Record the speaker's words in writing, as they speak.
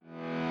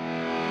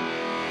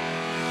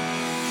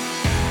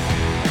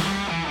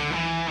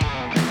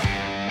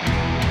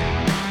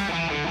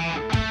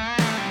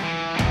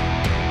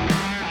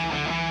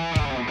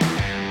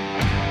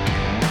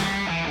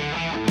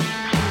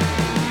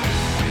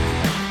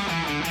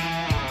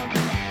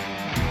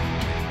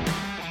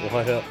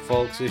What up,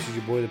 folks? This is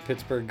your boy, the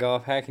Pittsburgh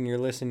Golf Hack, and you're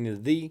listening to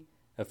the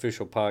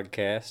official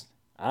podcast.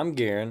 I'm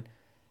Garen,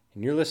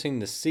 and you're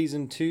listening to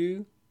Season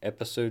 2,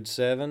 Episode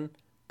 7,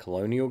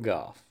 Colonial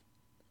Golf.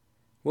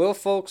 Well,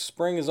 folks,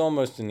 spring is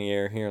almost in the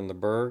air here in the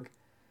Burgh.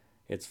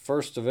 It's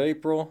 1st of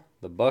April,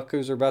 the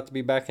Buccos are about to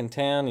be back in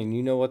town, and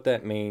you know what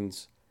that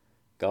means.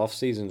 Golf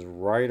season's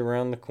right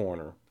around the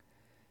corner.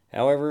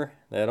 However,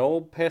 that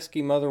old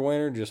pesky Mother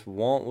Winter just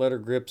won't let her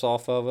grips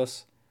off of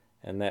us,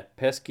 and that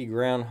pesky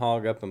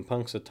groundhog up in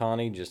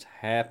Punxsutawney just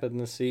happened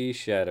to see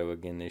shadow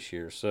again this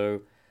year.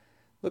 So,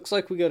 looks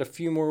like we got a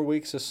few more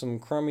weeks of some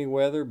crummy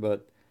weather,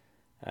 but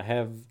I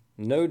have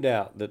no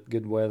doubt that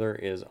good weather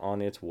is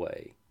on its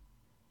way.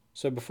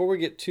 So before we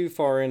get too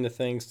far into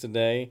things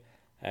today,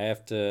 I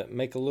have to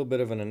make a little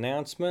bit of an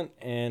announcement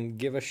and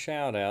give a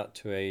shout out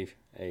to a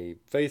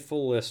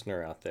faithful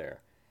listener out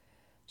there.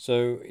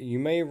 So you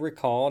may have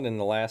recalled in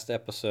the last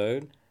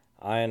episode,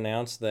 I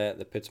announced that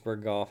the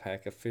Pittsburgh Golf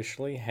Hack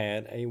officially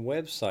had a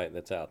website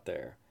that's out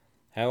there.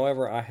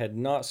 However, I had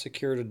not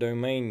secured a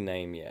domain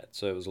name yet,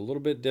 so it was a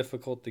little bit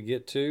difficult to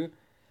get to.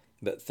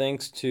 But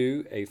thanks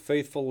to a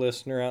faithful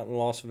listener out in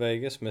Las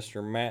Vegas,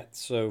 Mr. Matt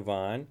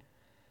Sovine,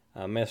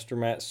 Mr.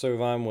 Matt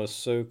Sovine was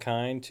so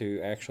kind to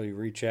actually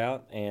reach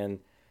out and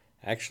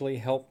actually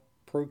help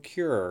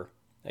procure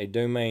a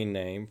domain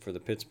name for the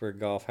Pittsburgh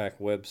Golf Hack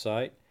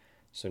website.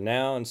 So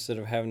now, instead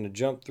of having to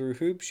jump through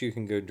hoops, you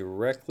can go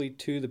directly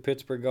to the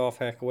Pittsburgh Golf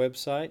Hack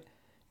website.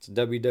 It's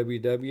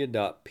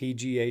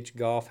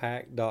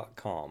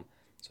www.pghgolfhack.com.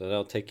 So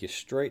that'll take you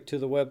straight to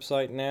the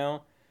website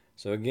now.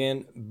 So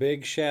again,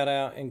 big shout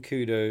out and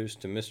kudos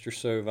to Mr.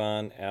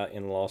 Sovine out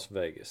in Las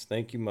Vegas.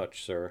 Thank you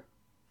much, sir.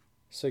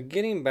 So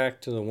getting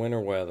back to the winter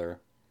weather,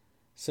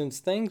 since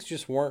things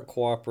just weren't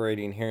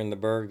cooperating here in the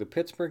Burgh, the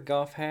Pittsburgh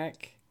Golf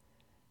Hack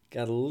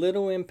got a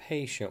little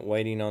impatient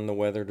waiting on the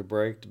weather to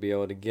break to be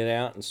able to get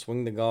out and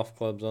swing the golf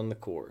clubs on the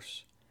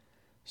course.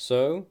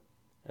 So,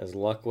 as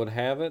luck would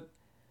have it,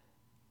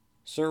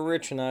 Sir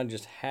Rich and I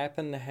just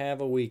happened to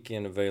have a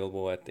weekend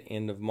available at the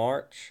end of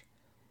March.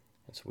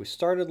 And so we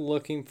started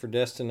looking for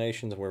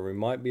destinations where we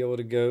might be able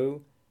to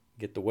go,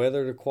 get the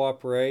weather to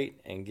cooperate,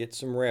 and get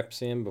some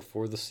reps in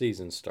before the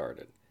season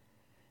started.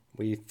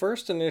 We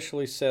first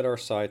initially set our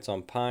sights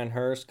on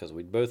Pinehurst because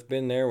we'd both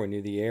been there, we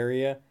knew the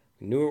area,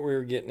 we knew what we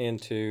were getting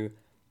into.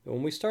 But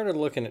when we started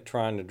looking at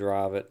trying to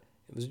drive it,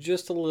 it was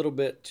just a little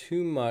bit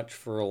too much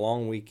for a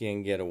long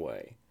weekend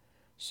getaway.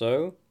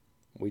 So,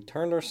 we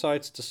turned our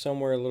sights to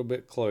somewhere a little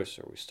bit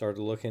closer. We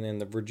started looking in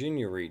the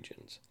Virginia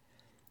regions.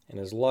 And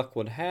as luck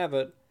would have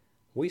it,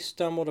 we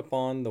stumbled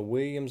upon the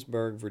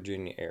Williamsburg,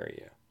 Virginia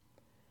area.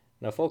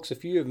 Now, folks,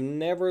 if you have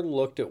never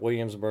looked at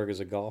Williamsburg as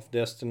a golf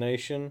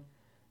destination,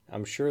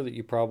 I'm sure that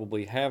you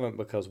probably haven't,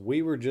 because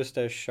we were just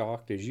as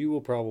shocked as you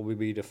will probably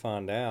be to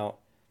find out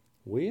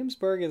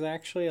Williamsburg is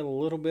actually a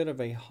little bit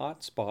of a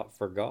hot spot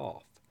for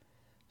golf.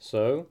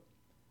 So,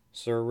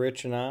 Sir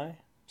Rich and I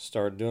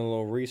started doing a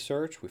little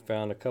research. We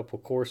found a couple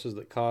courses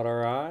that caught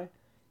our eye.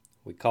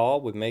 We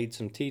called, we made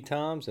some tee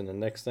times, and the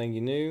next thing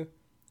you knew,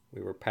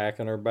 we were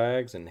packing our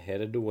bags and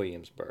headed to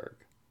Williamsburg.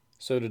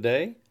 So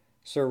today,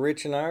 Sir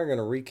Rich and I are going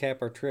to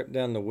recap our trip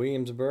down to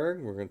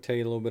Williamsburg. We're going to tell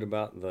you a little bit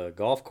about the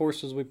golf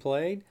courses we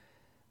played,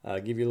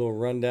 give you a little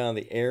rundown of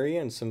the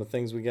area and some of the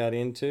things we got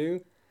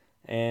into,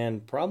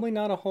 and probably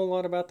not a whole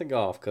lot about the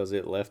golf because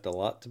it left a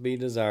lot to be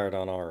desired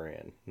on our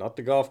end. Not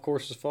the golf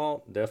course's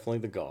fault, definitely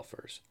the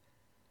golfers.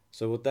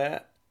 So with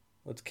that,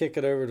 let's kick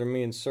it over to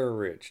me and Sir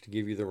Rich to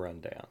give you the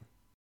rundown.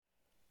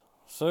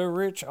 So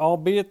Rich,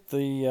 albeit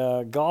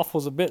the golf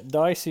was a bit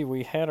dicey,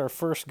 we had our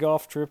first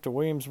golf trip to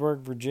Williamsburg,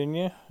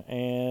 Virginia,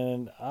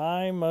 and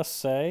I must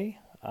say,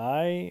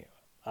 I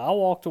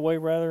walked away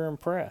rather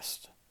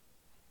impressed.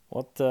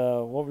 What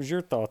was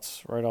your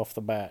thoughts right off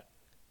the bat?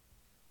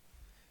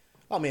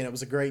 Oh man, it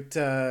was a great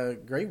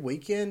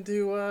weekend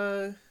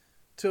to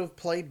have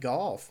played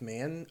golf,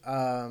 man.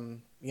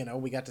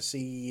 We got to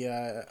see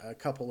a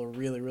couple of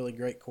really, really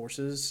great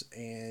courses,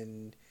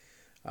 and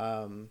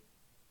even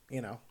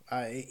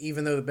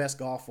though the best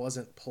golf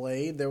wasn't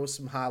played, there was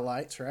some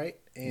highlights, right?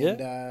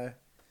 And I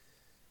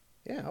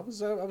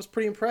was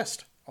pretty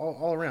impressed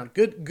all around.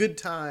 Good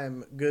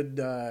time,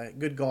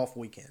 good golf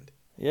weekend.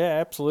 Yeah,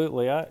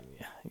 absolutely.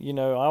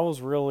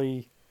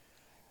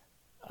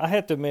 I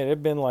have to admit, I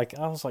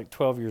was like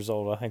 12 years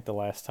old, I think, the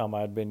last time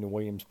I'd been to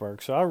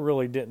Williamsburg. So I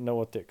really didn't know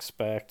what to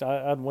expect.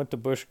 I went to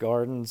Busch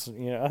Gardens.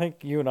 I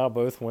think you and I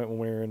both went when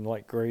we were in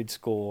like grade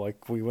school.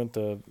 Like we went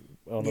on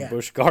a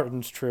Busch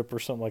Gardens trip or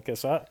something like that.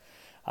 So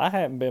I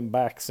haven't been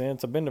back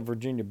since. I've been to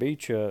Virginia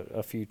Beach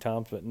a few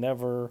times, but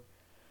never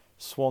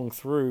swung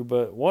through.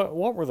 But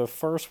what were the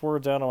first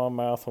words out of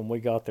my mouth when we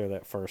got there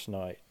that first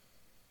night?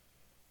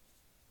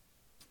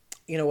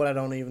 You know what? I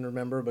don't even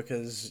remember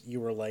because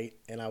you were late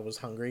and I was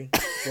hungry.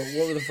 But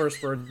what were the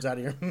first words out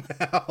of your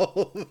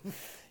mouth?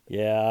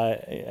 Yeah,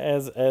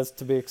 as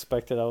to be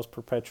expected, I was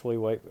perpetually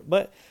late.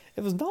 But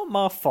it was not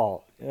my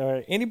fault.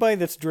 Anybody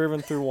that's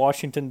driven through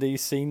Washington,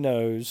 D.C.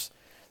 knows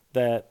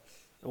that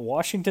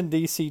Washington,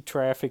 D.C.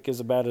 traffic is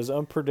about as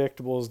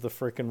unpredictable as the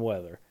freaking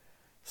weather.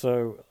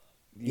 So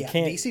you Yeah,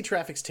 can't. DC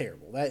traffic's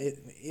terrible.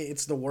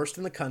 It's the worst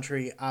in the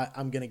country.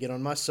 I'm gonna get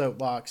on my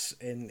soapbox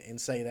and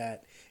say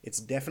that it's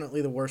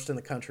definitely the worst in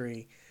the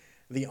country.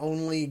 The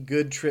only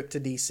good trip to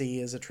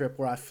DC is a trip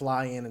where I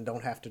fly in and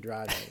don't have to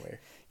drive anywhere.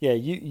 Yeah,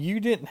 you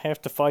didn't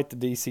have to fight the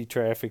DC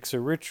traffic. So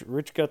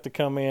Rich got to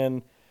come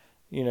in,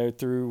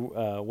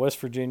 through West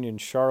Virginia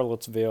and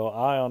Charlottesville.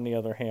 I, on the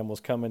other hand,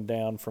 was coming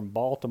down from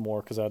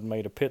Baltimore because I'd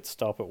made a pit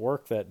stop at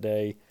work that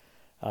day,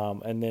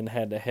 and then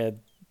had to head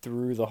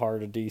through the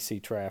heart of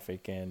DC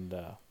traffic. And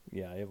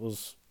yeah, it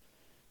was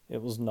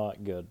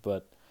not good.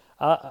 But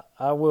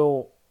I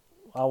will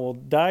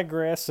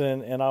digress,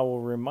 and I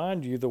will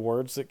remind you the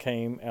words that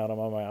came out of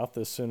my mouth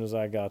as soon as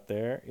I got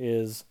there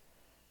is,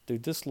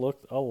 dude, this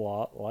looked a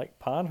lot like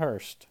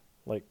Pinehurst.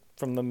 Like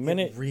from the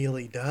minute, It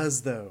really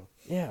does, though.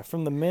 yeah,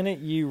 from the minute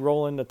you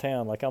roll into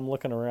town, like I'm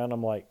looking around,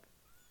 I'm like,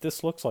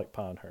 this looks like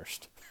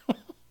Pinehurst.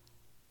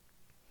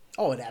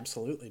 Oh, it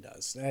absolutely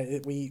does.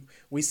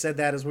 We said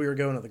that as we were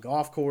going to the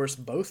golf course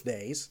both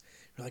days.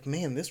 We're like,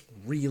 man, this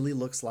really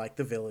looks like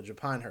the village of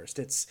Pinehurst.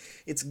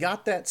 It's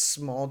got that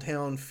small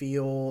town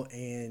feel,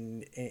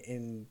 and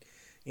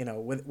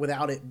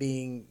without it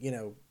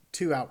being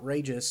too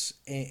outrageous,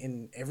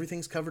 and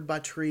everything's covered by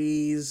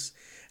trees.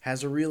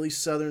 Has a really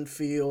southern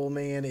feel,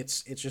 man.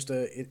 It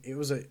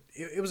was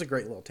a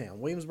great little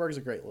town. Williamsburg is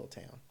a great little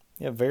town.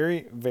 Yeah,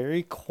 very,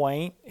 very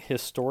quaint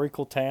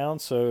historical town.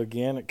 So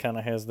again, it kind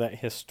of has that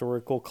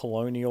historical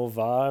colonial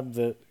vibe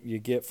that you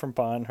get from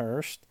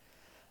Pinehurst.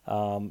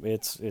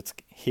 It's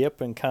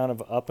hip and kind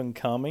of up and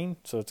coming,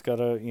 so it's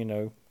got a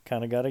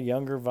kind of got a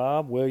younger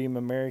vibe. William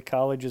and Mary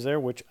College is there,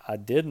 which I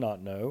did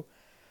not know.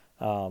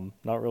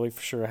 Not really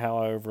for sure how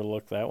I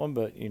overlooked that one,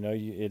 but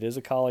it is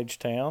a college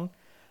town.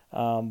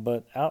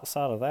 But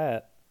outside of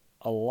that,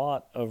 a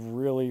lot of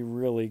really,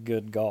 really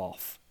good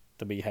golf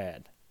to be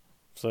had.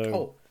 So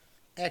Oh,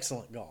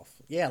 excellent golf.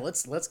 Yeah,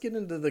 let's get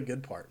into the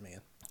good part, man.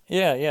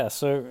 yeah.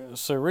 So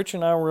Rich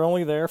and I were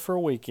only there for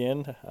a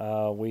weekend.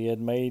 We had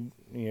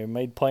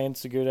made plans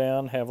to go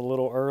down, have a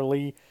little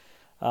early.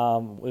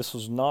 This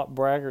was not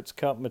Braggart's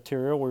Cup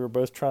material. We were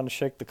both trying to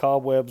shake the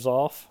cobwebs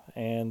off,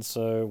 and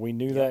so we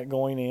knew that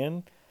going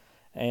in.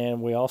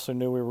 And we also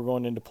knew we were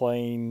going into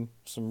playing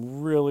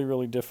some really,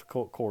 really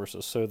difficult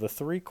courses. So the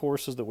 3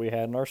 courses that we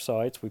had in our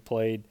sights, we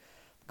played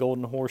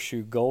Golden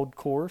Horseshoe Gold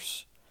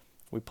Course,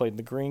 we played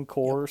the Green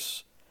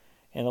Course,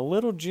 and a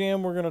little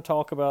gem we're going to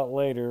talk about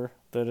later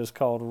that is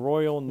called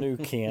Royal New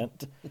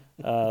Kent,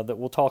 that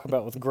we'll talk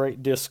about with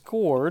great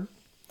discord.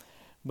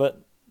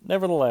 But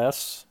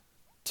nevertheless,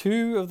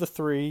 2 of the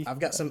 3. I've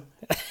got some.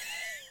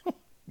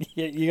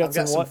 Yeah, you got I've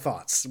got some what?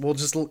 thoughts.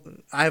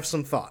 I have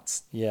some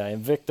thoughts. Yeah,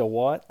 Invicta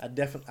what? I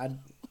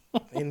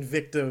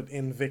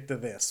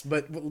Invicta this,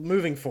 but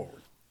moving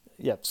forward.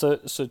 Yep. So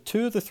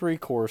 2 of the 3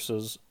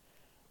 courses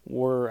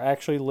were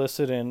actually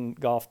listed in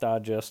Golf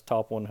Digest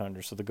Top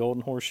 100. So the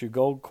Golden Horseshoe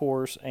Gold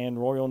Course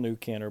and Royal New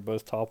Kent are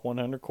both Top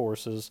 100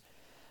 courses.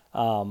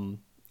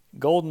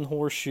 Golden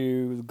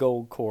Horseshoe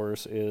Gold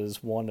Course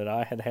is one that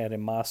I had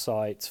in my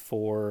sights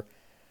for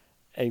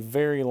a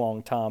very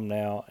long time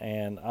now,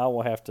 and I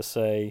will have to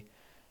say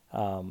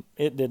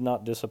it did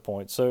not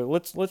disappoint. So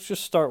let's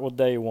just start with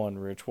day one,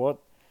 Rich.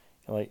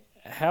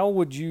 How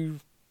would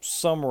you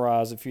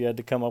summarize, if you had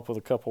to come up with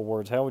a couple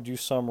words, how would you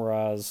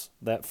summarize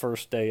that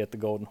first day at the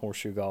Golden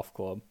Horseshoe Golf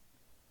Club?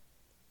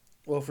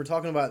 Well, if we're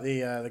talking about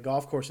the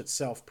golf course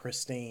itself,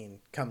 pristine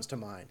comes to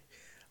mind.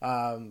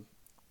 I'll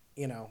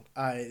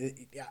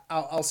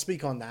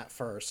speak on that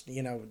first.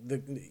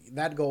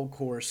 That golf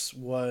course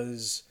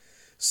was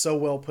so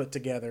well put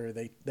together.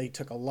 They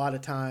took a lot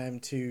of time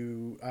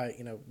to,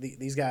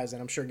 these guys,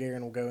 and I'm sure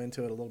Garen will go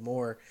into it a little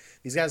more.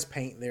 These guys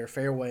paint their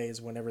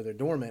fairways whenever they're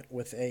dormant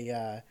with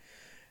a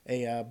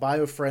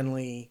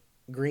bio-friendly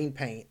green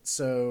paint.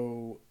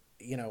 So,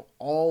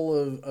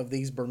 all of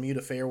these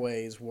Bermuda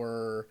fairways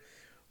were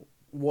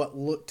what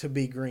looked to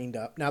be greened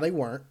up. Now they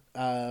weren't.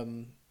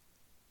 And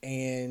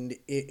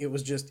it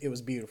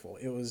was beautiful.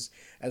 It was,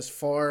 as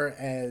far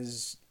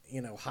as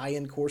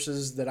high-end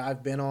courses that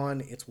I've been on,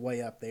 it's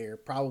way up there.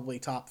 Probably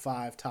top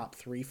 5, top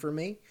 3 for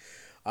me.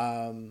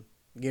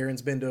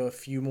 Garen's been to a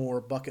few more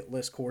bucket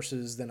list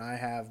courses than I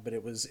have, but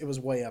it was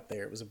way up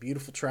there. It was a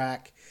beautiful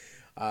track.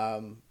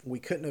 We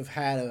couldn't have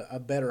had a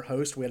better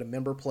host. We had a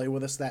member play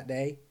with us that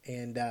day,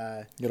 and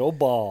good old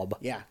Bob.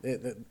 Yeah,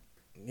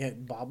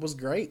 Bob was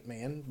great,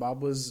 man.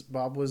 Bob was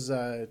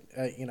a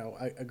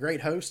great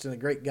host and a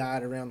great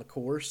guide around the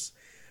course.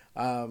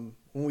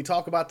 When we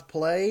talk about the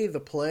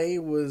play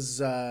was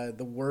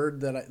the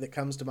word that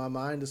comes to my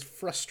mind is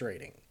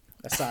frustrating,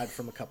 aside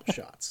from a couple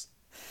shots.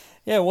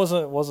 Yeah, it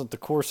wasn't the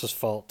course's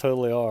fault.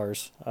 Totally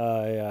ours.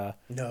 No,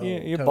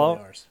 totally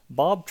ours.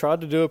 Bob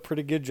tried to do a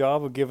pretty good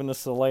job of giving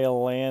us the lay of the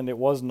land. It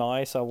was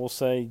nice, I will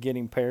say,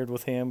 getting paired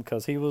with him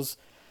because he was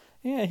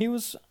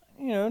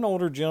an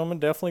older gentleman,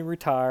 definitely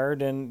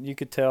retired, and you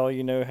could tell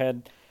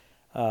had.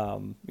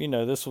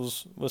 This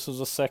was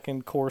a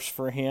second course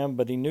for him,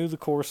 but he knew the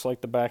course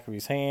like the back of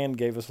his hand,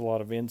 gave us a lot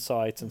of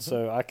insights, and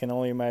so I can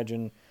only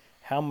imagine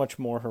how much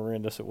more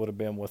horrendous it would have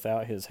been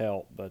without his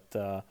help.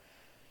 But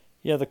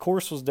Yeah, the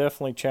course was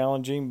definitely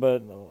challenging,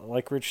 but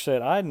like Rich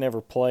said, I'd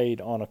never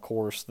played on a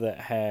course that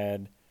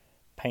had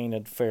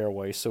painted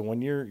fairways. So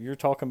when you're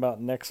talking about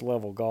next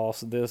level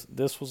golf,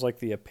 this was like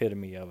the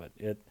epitome of it.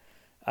 It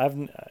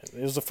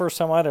was the first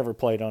time I'd ever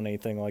played on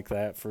anything like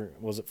that.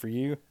 Was it for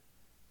you?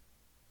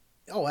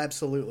 Oh,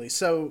 absolutely.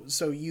 So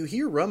you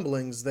hear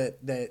rumblings that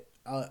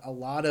a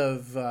lot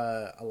of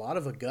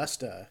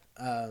Augusta,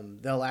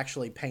 they'll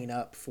actually paint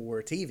up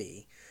for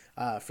TV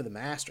for the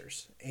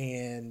Masters,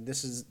 and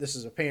this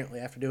is apparently,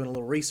 after doing a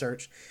little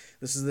research,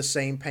 this is the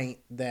same paint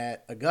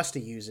that Augusta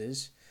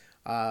uses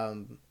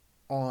on,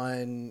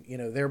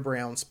 their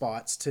brown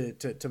spots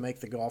to make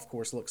the golf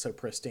course look so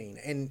pristine.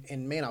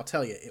 And man, I'll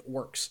tell you, it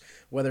works.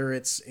 Whether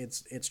it's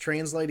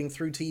translating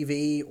through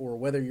TV or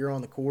whether you're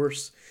on the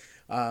course.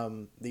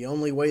 The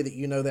only way that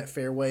you know that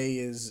fairway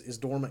is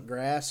dormant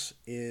grass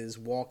is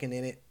walking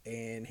in it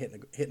and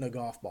hitting a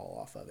golf ball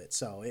off of it.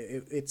 So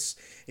it's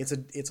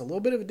a little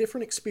bit of a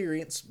different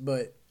experience,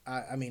 but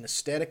I mean,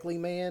 aesthetically,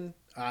 man,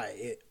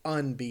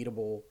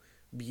 unbeatable,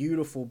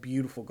 beautiful,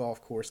 beautiful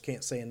golf course.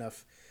 Can't say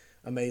enough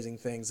amazing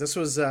things. This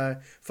was,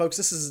 folks.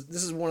 This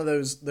is one of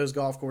those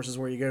golf courses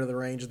where you go to the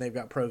range and they've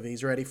got Pro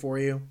Vs ready for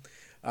you.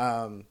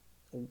 Um,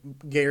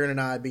 Garen and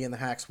I, being the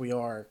hacks we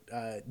are,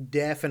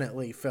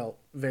 definitely felt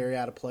very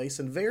out of place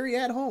and very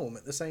at home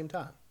at the same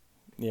time.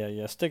 Yeah,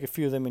 yeah. Stick a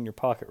few of them in your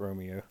pocket,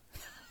 Romeo.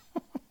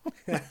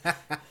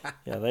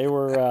 Yeah, they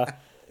were.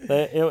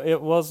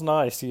 It was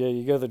nice. Yeah,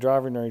 you go to the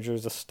driving range.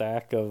 There's a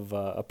stack of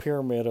a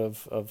pyramid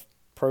of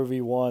Pro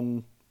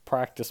V1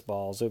 practice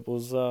balls. It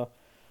was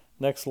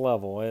next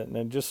level,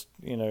 and just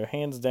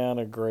hands down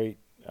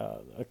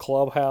a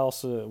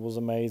clubhouse. It was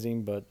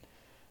amazing, but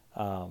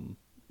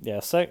yeah,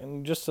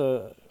 second just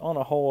on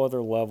a whole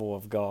other level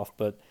of golf.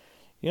 But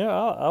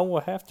I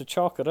will have to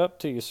chalk it up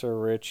to you, Sir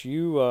Rich.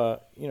 I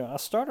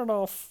started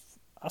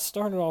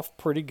off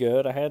pretty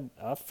good.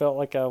 I felt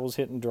like I was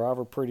hitting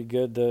driver pretty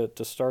good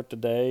to start the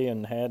day,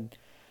 and had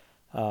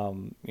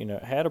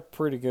had a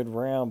pretty good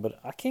round. But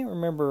I can't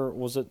remember,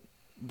 was it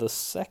the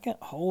second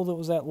hole that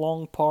was that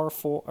long par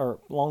four or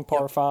long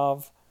par Yep.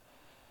 five?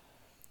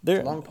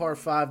 There, Long par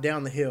five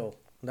down the hill,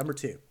 number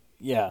two.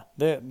 yeah,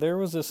 there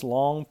was this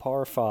long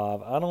par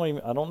five. I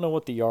don't know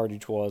what the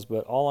yardage was,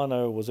 but all I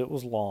know was it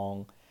was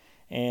long,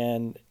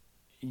 and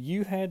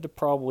you had to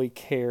probably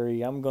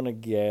carry. I'm gonna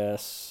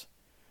guess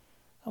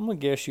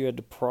you had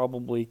to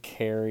probably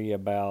carry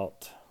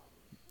about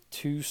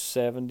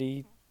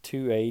 270,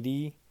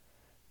 280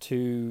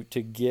 to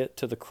get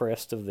to the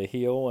crest of the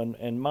hill,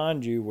 and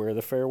mind you, where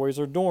the fairways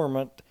are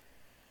dormant,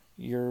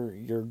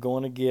 you're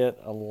going to get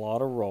a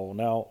lot of roll.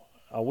 Now,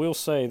 I will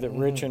say that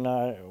Rich and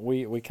I,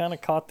 we kind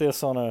of caught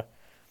this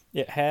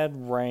it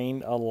had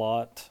rained a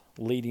lot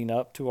leading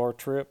up to our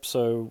trip,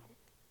 so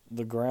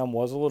the ground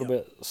was a little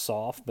Yep. bit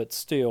soft, but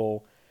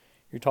still,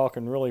 you're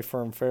talking really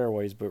firm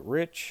fairways. But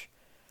Rich,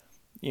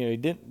 he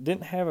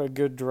didn't have a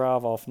good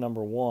drive off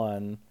number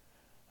one,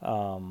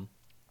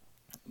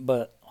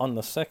 but on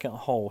the second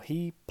hole,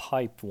 he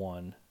piped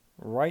one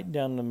right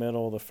down the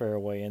middle of the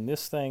fairway, and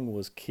this thing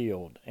was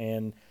killed.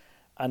 And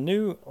I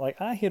knew, like,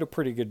 I hit a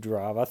pretty good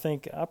drive. I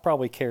think I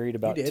probably carried You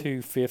about did.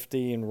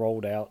 250 and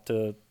rolled out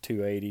to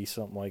 280,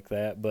 something like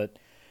that. But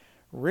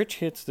Rich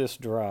hits this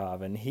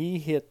drive, and he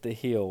hit the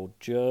hill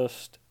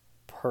just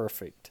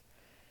perfect.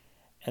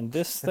 And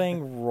this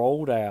thing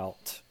rolled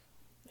out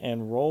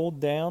and rolled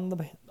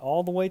down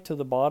all the way to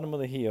the bottom of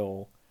the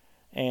hill,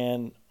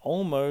 and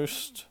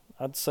almost,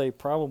 I'd say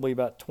probably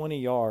about 20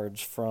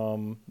 yards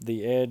from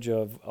the edge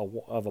of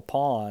a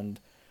pond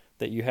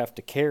that you have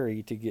to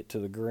carry to get to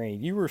the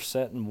green. You were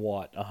setting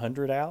what,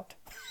 100 out?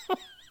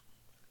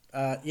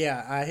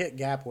 Yeah, I hit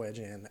gap wedge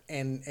in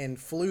and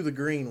flew the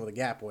green with a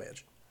gap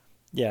wedge.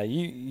 Yeah,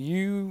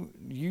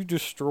 you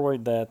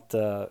destroyed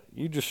that.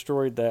 You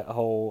destroyed that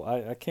hole.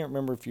 I can't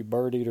remember if you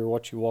birdied or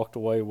what you walked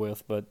away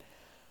with, but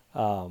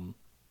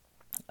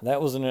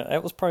that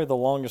was probably the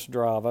longest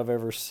drive I've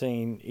ever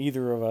seen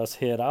either of us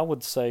hit. I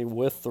would say,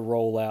 with the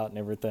rollout and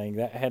everything,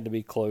 that had to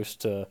be close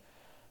to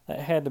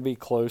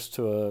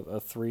a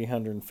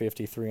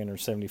 350,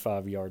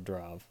 375 yard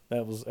drive.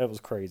 That was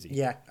crazy.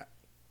 Yeah,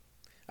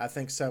 I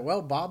think so.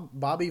 Well,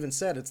 Bob even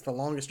said it's the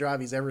longest drive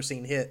he's ever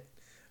seen hit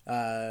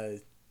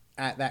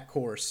at that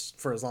course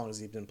for as long as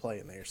he's been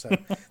playing there. So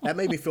that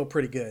made me feel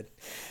pretty good.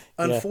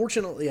 Yeah.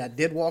 Unfortunately, I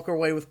did walk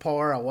away with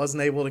par. I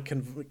wasn't able to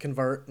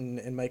convert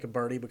and make a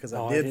birdie because I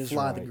Oh, it did is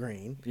fly the right.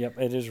 green. Yep,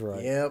 it is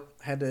right. Yep,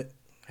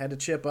 had to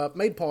chip up.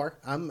 Made par.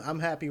 I'm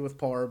happy with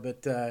par,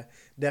 but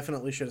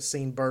definitely should have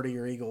seen birdie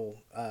or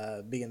eagle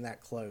being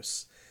that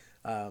close.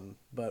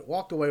 But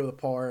walked away with a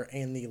par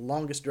and the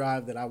longest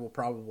drive that I will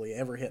probably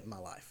ever hit in my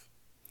life.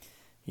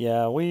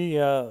 Yeah, we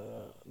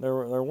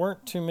there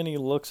weren't too many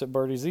looks at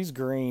birdies. These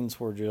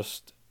greens were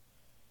just,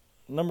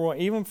 number one,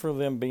 even for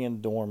them being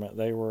dormant,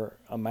 they were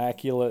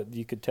immaculate.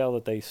 You could tell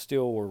that they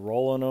still were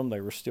rolling them. They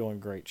were still in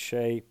great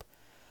shape,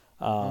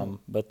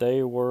 but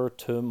they were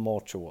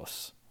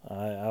tumultuous.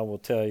 I will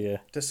tell you.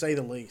 To say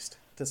the least.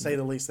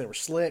 They were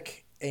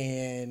slick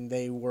and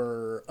they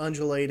were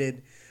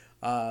undulated.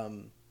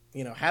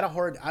 had a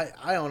hard.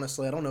 I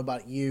honestly, I don't know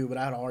about you, but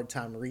I had a hard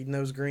time reading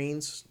those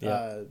greens.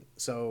 Yeah.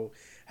 So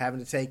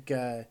having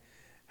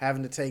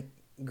to take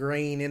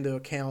grain into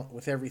account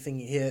with everything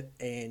you hit,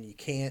 and you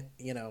can't.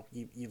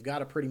 You've got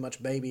to pretty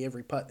much baby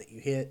every putt that you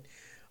hit.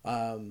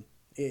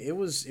 It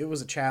was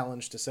a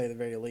challenge to say the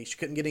very least. You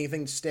couldn't get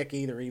anything to stick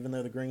either, even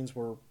though the greens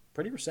were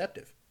pretty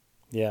receptive.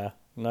 Yeah.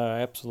 No,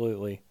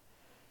 absolutely.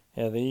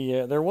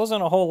 Yeah, there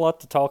wasn't a whole lot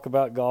to talk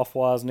about golf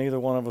wise. Neither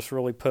one of us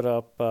really put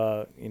up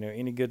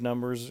any good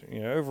numbers.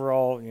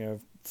 Overall,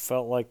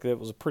 felt like it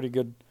was a pretty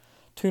good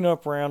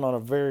tune-up round on a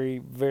very,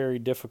 very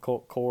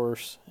difficult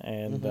course.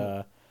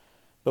 And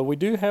but we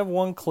do have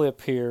one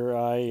clip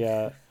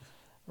here.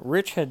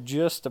 Rich had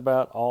just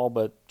about all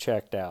but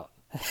checked out.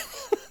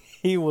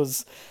 he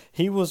was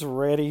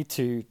ready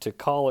to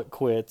call it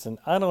quits, and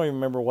I don't even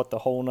remember what the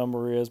whole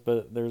number is,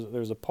 but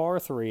there's a par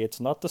 3. It's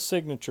not the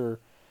signature.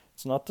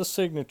 It's not the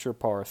signature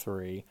par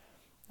 3,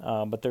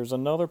 but there's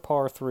another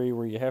par 3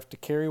 where you have to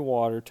carry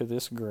water to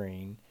this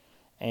green,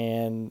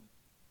 and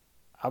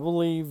I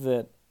believe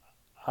that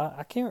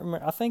I can't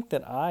remember. I think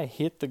that I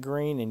hit the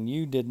green and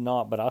you did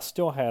not, but I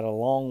still had a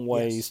long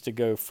ways to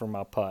go for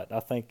my putt. I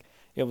think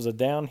it was a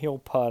downhill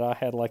putt. I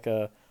had like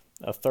a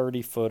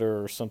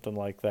 30-footer or something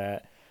like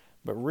that.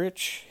 But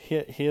Rich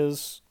hit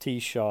his tee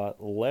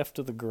shot left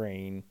of the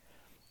green,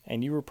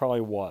 and you were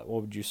probably what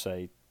would you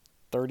say,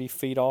 30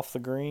 feet off the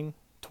green?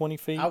 20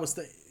 feet? I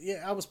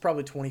was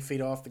probably 20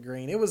 feet off the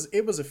green. It was a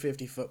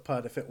 50-foot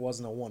putt if it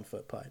wasn't a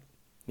 1-foot putt.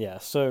 Yeah,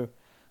 so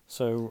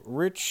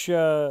Rich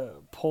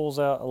pulls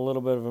out a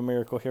little bit of a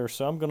miracle here.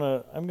 So I'm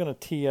gonna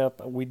tee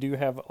up. We do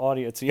have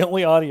audio. It's the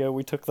only audio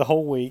we took the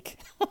whole week,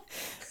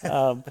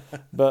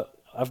 but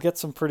I've got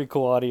some pretty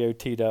cool audio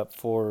teed up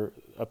for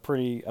a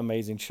pretty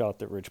amazing shot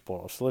that Rich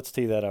pulled off. So let's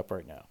tee that up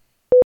right now.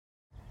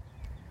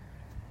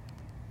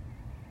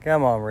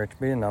 Come on, Rich,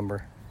 be a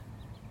number.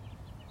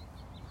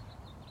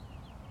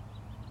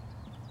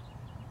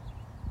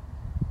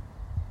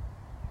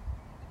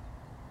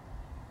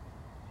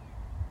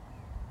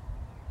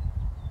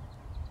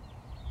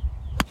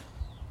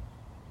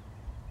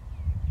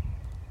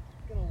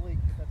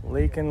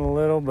 Leaking a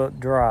little,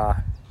 but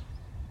dry.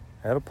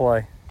 That'll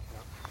play.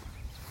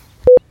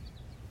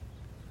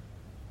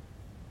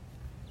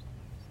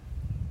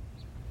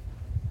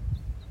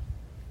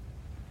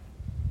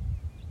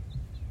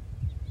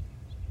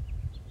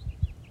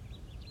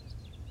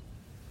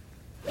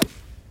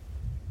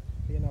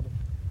 Be a number.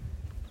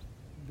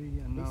 Be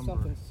a number.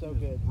 Something so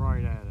good.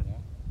 Right at it.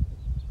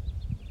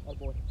 Oh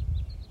boy.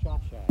 Shot.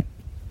 Is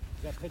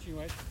that pitching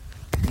weight?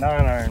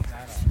 9-iron.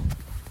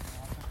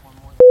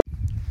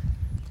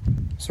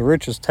 So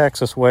Rich is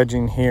Texas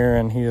wedging here,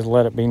 and he has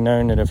let it be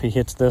known that if he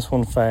hits this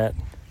one fat,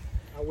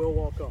 I will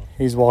walk off.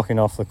 he's walking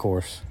off the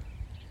course.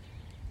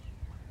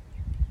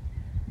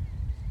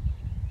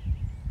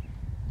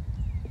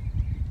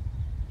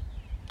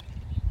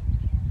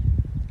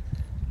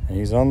 And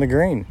he's on the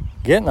green.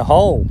 Get in the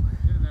hole.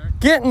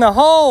 Get in the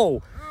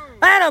hole.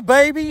 Atta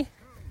baby.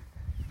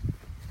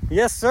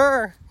 Yes,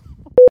 sir.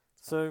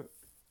 So,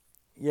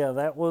 yeah,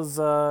 that was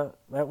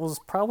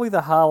probably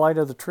the highlight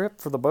of the trip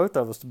for the both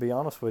of us, to be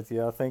honest with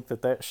you. I think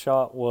that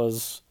shot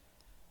was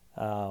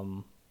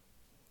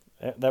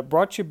that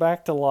brought you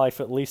back to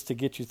life, at least to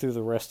get you through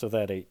the rest of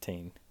that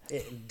 18.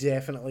 It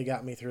definitely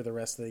got me through the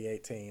rest of the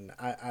 18.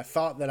 I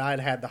thought that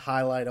I'd had the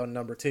highlight on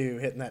number 2,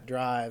 hitting that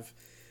drive,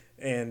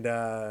 and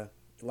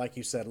like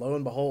you said, lo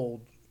and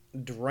behold,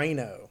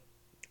 Drano.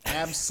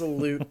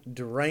 Absolute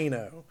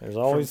Drano. There's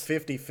always from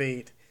 50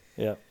 feet.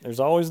 Yeah, there's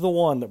always the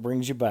one that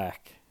brings you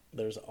back.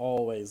 There's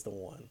always the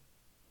one.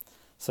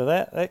 So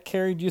that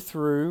carried you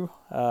through.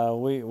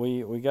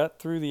 We got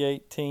through the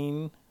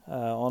 18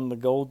 on the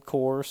gold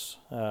course.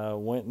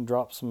 Went and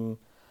dropped some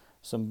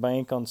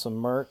bank on some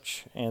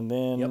merch, and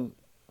then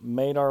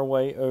made our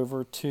way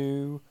over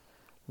to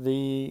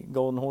the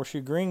Golden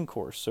Horseshoe Green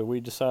course. So we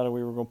decided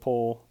we were going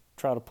to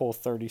try to pull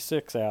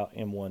 36 out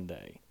in one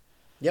day.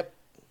 Yep.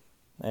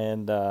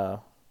 And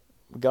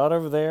we got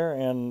over there,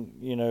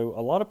 and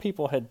a lot of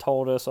people had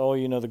told us,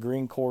 the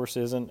green course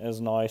isn't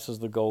as nice as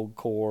the gold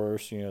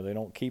course. They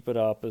don't keep it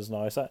up as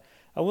nice. I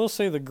will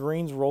say the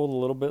greens rolled a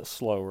little bit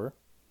slower.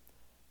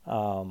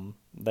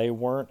 They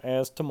weren't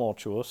as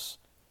tumultuous,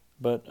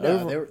 but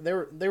no,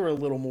 they were a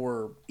little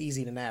more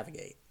easy to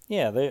navigate.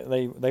 Yeah,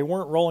 they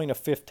weren't rolling a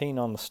 15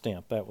 on the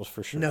stimp. That was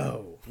for sure.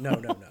 No. They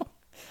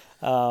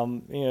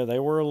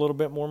were a little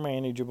bit more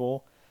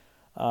manageable.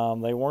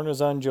 They weren't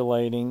as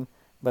undulating.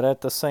 But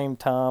at the same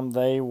time,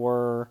 they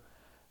were,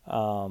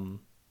 they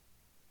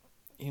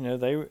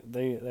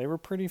were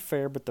pretty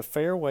fair. But the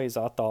fairways,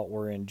 I thought,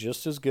 were in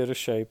just as good a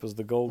shape as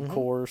the gold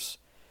course.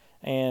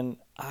 And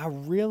I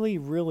really,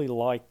 really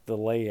liked the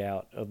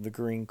layout of the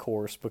green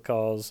course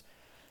because,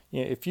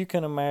 if you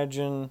can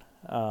imagine,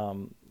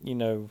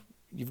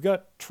 you've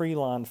got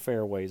tree-lined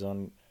fairways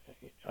on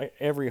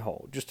every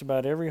hole. Just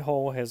about every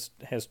hole has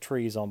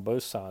trees on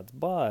both sides.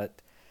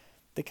 But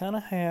they kind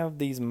of have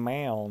these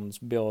mounds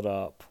built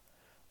up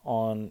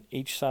on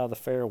each side of the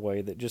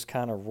fairway that just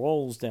kind of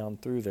rolls down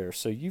through there.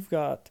 So you've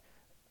got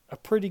a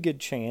pretty good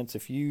chance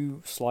if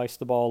you slice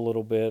the ball a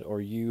little bit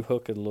or you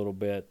hook it a little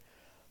bit,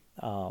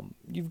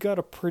 you've got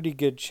a pretty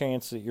good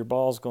chance that your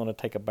ball's going to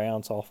take a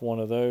bounce off one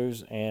of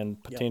those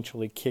and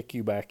potentially kick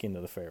you back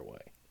into the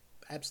fairway.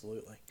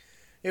 Absolutely.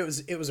 It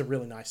was a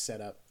really nice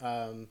setup.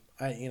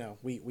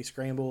 We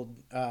scrambled.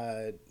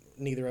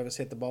 Neither of us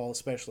hit the ball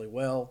especially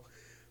well,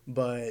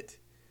 but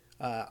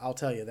I'll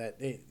tell you that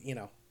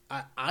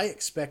I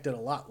expected a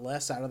lot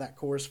less out of that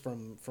course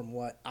from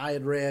what I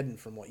had read and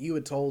from what you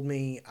had told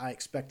me. I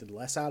expected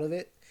less out of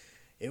it.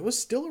 It was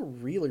still a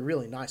really,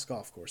 really nice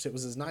golf course. It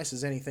was as nice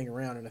as anything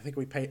around, and I think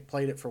we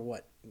played it for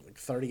what, like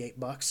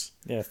 $38?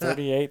 Yeah,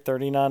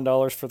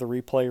 $39 for the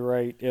replay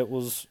rate. It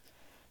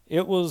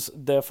was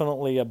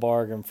definitely a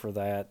bargain for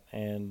that,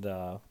 and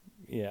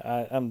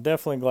I'm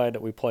definitely glad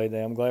that we played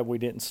that. I'm glad we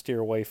didn't steer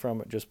away from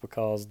it just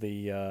because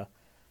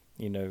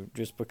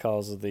just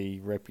because of the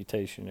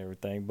reputation and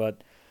everything.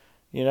 But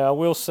I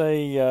will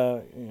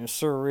say,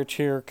 Sir Rich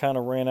here kind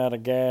of ran out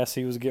of gas.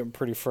 He was getting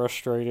pretty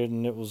frustrated,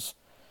 and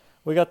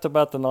we got to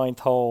about the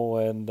ninth hole,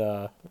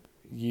 and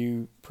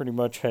you pretty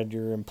much had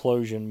your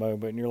implosion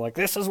moment, and you're like,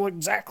 "This is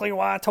exactly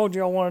why I told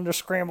you I wanted to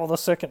scramble the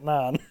second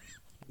 9."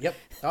 Yep.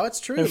 Oh, it's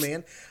true,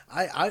 man.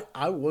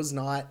 I was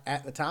not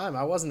at the time.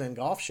 I wasn't in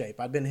golf shape.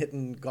 I'd been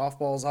hitting golf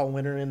balls all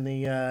winter in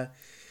the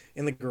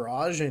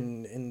garage,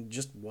 and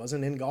just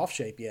wasn't in golf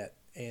shape yet.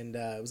 And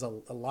it was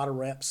a lot of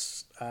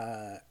reps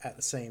at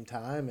the same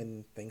time,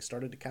 and things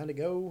started to kind of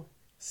go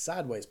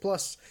sideways.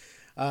 Plus,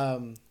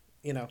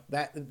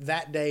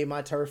 that day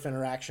my turf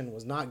interaction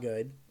was not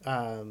good.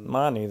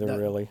 Mine either,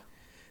 really.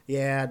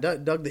 Yeah,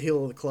 dug the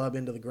heel of the club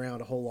into the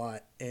ground a whole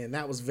lot, and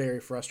that was very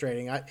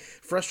frustrating.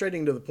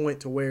 Frustrating to the point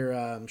to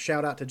where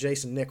shout out to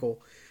Jason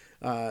Nickel,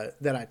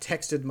 that I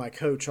texted my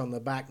coach on the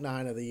back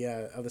 9 of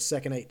the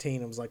second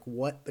 18 and was like,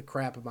 "What the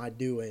crap am I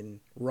doing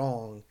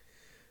wrong?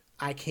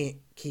 I can't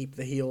keep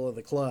the heel of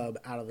the club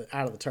out of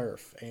the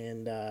turf,"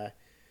 and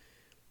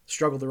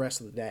struggled the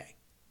rest of the day.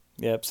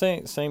 Yep,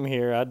 same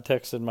here. I'd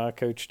texted my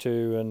coach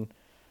too, and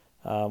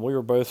we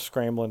were both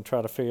scrambling to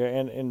try to figure.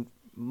 And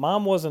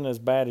mine wasn't as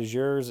bad as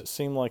yours. It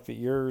seemed like that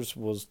yours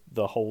was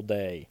the whole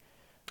day.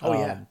 Oh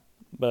yeah.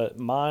 But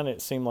mine,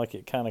 it seemed like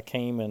it kind of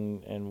came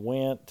and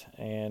went,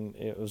 and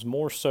it was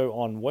more so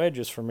on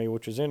wedges for me,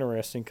 which was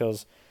interesting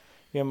because,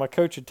 my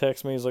coach had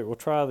texted me. He's like, "Well,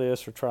 try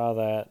this or try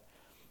that."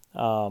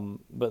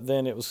 But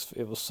then it was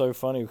so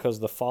funny because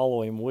the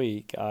following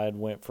week I had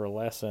went for a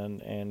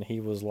lesson, and he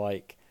was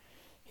like,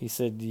 he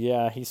said,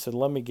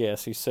 "Let me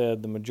guess." He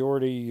said, "The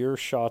majority of your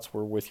shots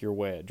were with your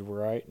wedge,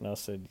 right?" And I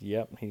said,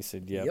 "Yep." He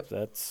said, "Yep.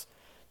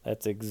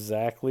 That's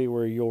exactly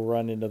where you'll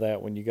run into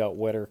that when you got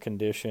wetter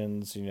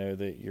conditions,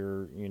 that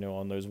you're,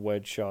 on those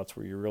wedge shots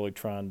where you're really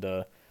trying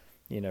to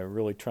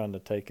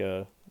take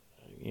a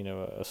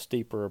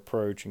steeper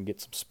approach and get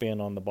some spin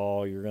on the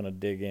ball. You're going to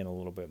dig in a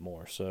little bit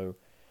more." So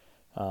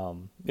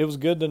it was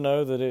good to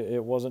know that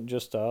it wasn't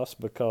just us,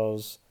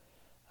 because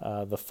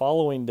the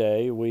following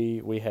day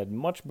we had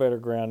much better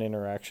ground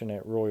interaction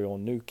at Royal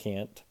New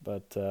Kent,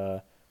 but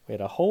we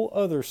had a whole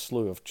other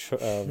slew of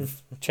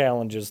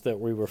challenges that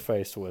we were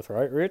faced with,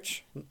 right,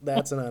 Rich?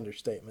 That's an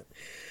understatement.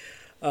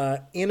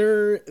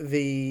 Enter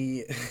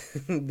the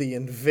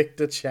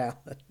Invicta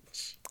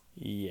Challenge.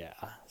 Yeah.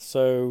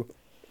 So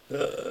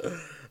no.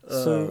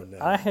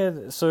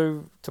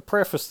 To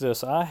preface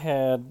this, I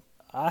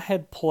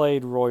had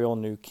played Royal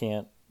New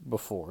Kent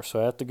before,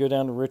 so I have to go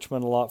down to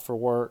Richmond a lot for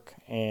work,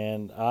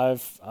 and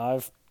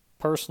I've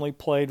personally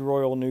played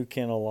Royal New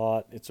Kent a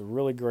lot. It's a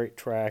really great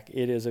track.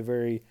 It is a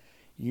very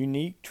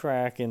unique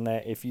track in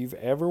that if you've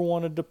ever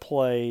wanted to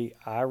play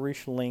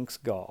Irish links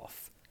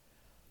golf,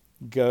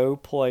 go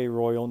play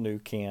Royal New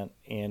Kent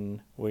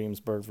in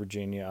Williamsburg,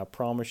 Virginia. I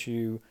promise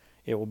you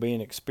it will be an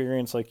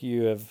experience like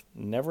you have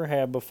never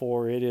had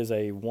before. It is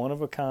a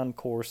one-of-a-kind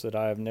course that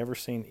I have never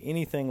seen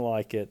anything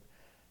like it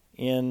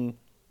in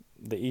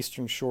the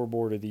eastern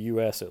shoreboard of the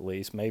U.S. at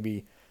least. Might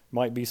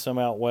be some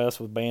out west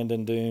with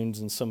Bandon Dunes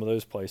and some of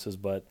those places,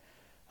 but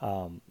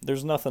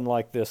there's nothing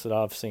like this that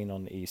I've seen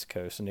on the East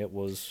Coast. And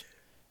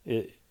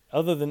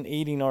other than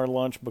eating our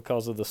lunch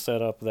because of the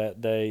setup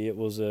that day, it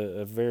was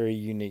a very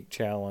unique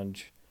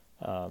challenge,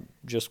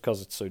 just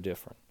because it's so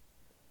different.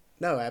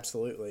 No,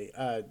 absolutely.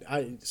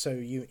 So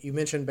you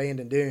mentioned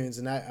Bandon Dunes,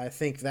 and I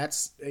think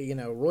that's,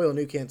 Royal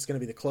New Kent's going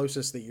to be the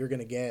closest that you're going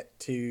to get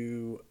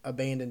to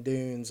Bandon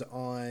Dunes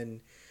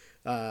on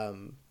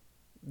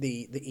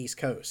the East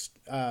Coast.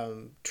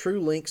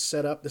 True Links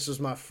setup. This was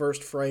my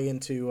first foray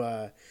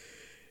into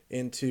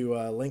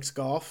links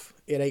golf.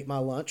 It ate my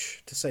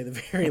lunch, to say the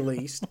very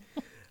least.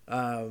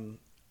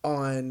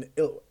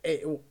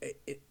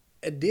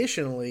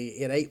 Additionally,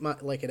 it ate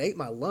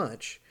my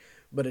lunch.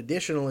 But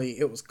additionally,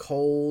 it was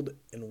cold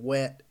and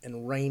wet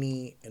and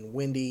rainy and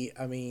windy.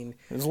 I mean,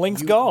 it was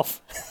links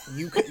golf.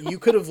 You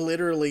could have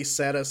literally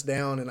sat us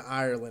down in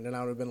Ireland, and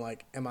I would have been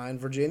like, "Am I in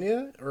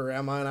Virginia or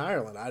am I in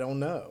Ireland? I don't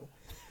know."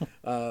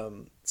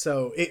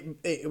 So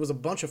it was a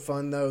bunch of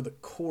fun though. The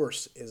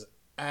course is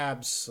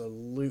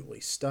absolutely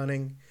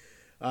stunning.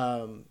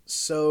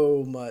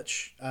 So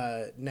much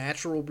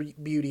natural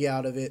beauty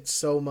out of it.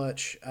 So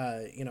much,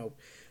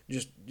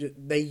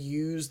 they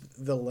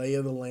used the lay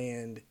of the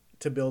land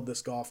to build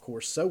this golf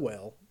course so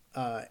well,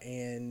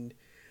 and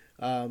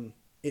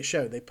it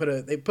showed. They put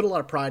a lot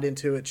of pride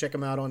into it. Check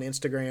them out on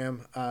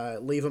Instagram.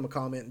 Leave them a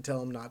comment and tell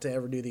them not to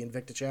ever do the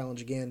Invicta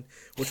Challenge again,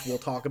 which we'll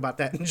talk about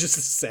that in just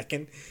a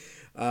second.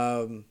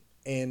 After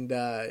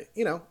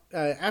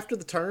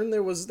the turn,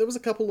 there was a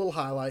couple little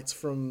highlights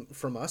from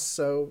us,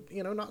 so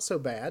not so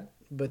bad.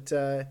 But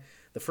the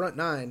front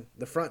nine,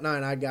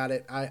 I got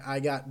it. I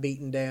got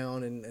beaten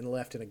down and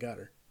left in a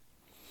gutter.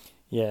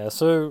 Yeah,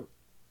 so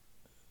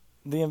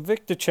the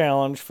Invicta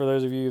Challenge, for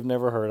those of you who've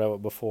never heard of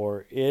it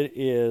before, it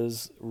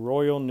is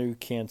Royal New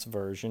Kent's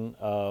version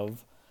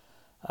of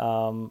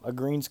a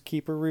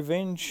Greenskeeper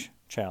Revenge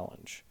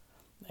Challenge.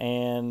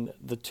 And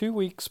the 2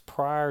 weeks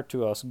prior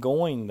to us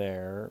going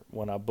there,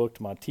 when I booked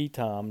my tee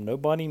time,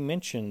 nobody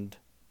mentioned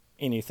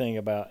anything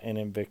about an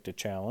Invicta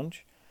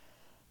Challenge.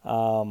 I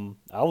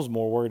was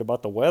more worried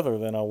about the weather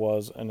than I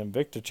was an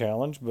Invicta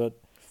Challenge, but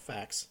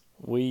Facts.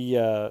 we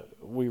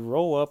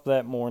roll up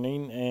that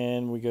morning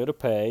and we go to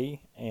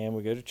pay and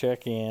we go to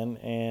check in,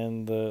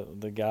 and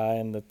the guy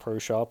in the pro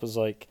shop is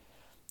like,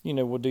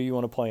 well, do you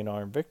want to play in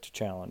our Invicta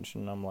Challenge?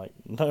 And I'm like,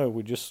 no,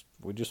 we just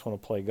want to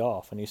play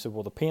golf. And he said,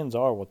 well, the pins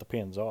are what the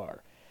pins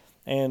are.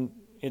 And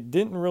it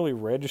didn't really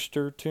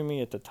register to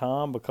me at the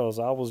time because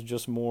I was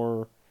just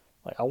more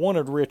like, I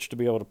wanted Rich to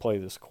be able to play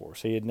this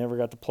course. He had never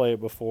got to play it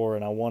before,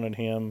 and I wanted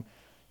him,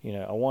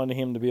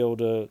 to be able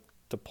to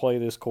play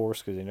this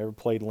course because he never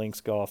played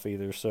links golf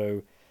either.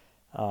 So,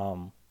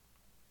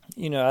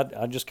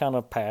 I just kind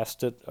of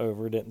passed it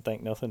over, didn't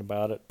think nothing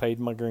about it, paid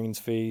my greens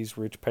fees,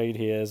 Rich paid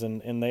his,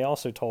 and they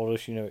also told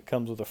us, it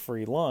comes with a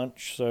free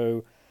lunch,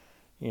 so,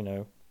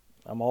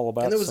 I'm all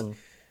about some...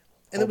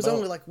 And there was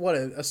only like, what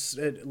was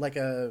a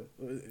 $17,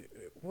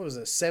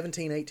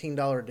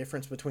 $18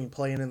 difference between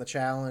playing in the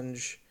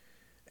challenge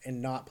and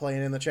not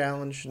playing in the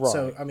challenge. Right.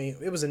 So, I mean,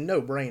 it was a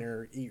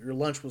no-brainer. Your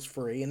lunch was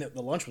free, and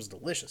the lunch was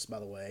delicious, by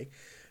the way.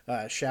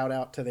 Shout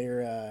out to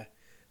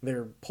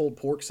their pulled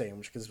pork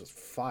sandwich because it was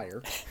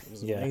fire. It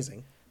was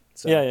amazing.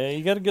 So, yeah,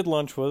 you got a good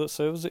lunch with it.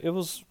 So it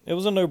was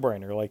a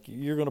no-brainer. Like,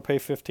 you're going to pay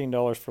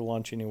 $15 for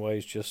lunch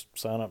anyways. Just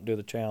sign up, do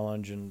the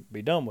challenge, and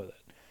be done with it.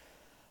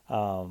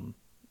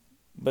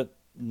 But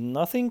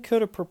nothing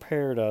could have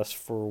prepared us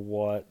for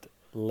what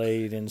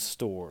laid in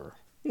store.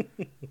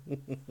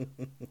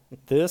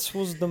 This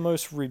was the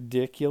most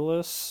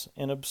ridiculous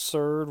and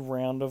absurd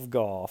round of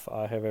golf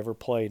I have ever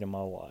played in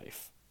my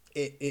life.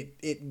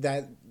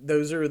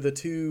 Those are the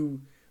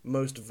two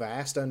most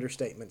vast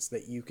understatements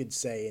that you could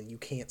say, and you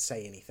can't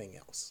say anything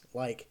else.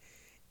 Like,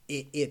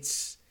 it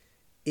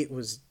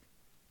was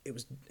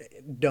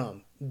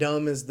dumb.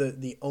 Dumb is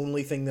the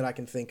only thing that I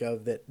can think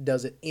of that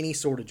does it any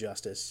sort of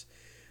justice.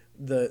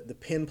 The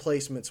pin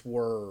placements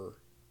were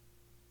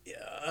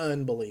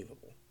unbelievable.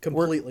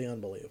 Completely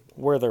unbelievable.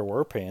 Where there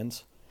were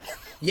pins.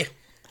 Yeah.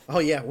 Oh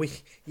yeah, we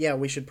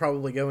should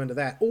probably go into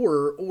that.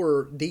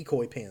 Or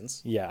decoy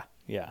pins. Yeah.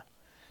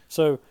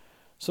 So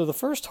the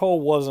first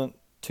hole wasn't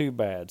too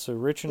bad. So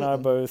Rich and I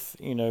both,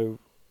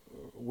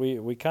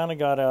 we kind of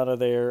got out of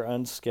there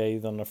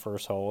unscathed on the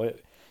first hole.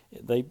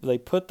 They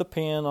put the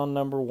pin on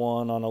number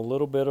one on a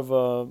little bit of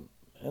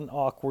an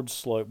awkward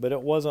slope, but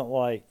it wasn't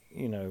like,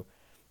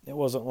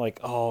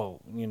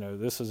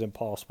 this is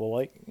impossible.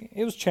 Like,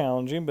 it was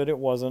challenging, but it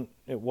wasn't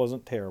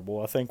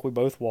terrible. I think we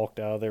both walked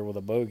out of there with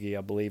a bogey,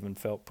 I believe, and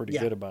felt pretty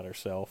good about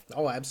ourselves.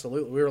 Oh,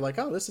 absolutely. We were like,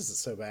 oh, this isn't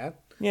so bad.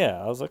 Yeah,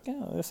 I was like,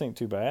 yeah, this ain't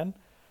too bad.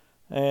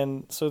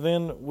 And so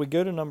then we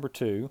go to number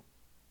two,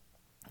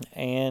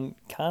 and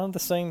kind of the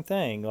same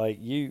thing. Like,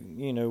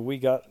 we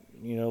got,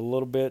 a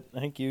little bit, I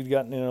think you'd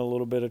gotten in a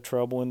little bit of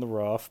trouble in the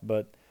rough,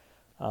 but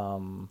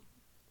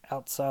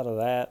outside of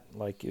that,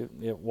 like,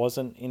 it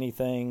wasn't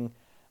anything.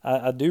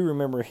 I do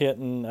remember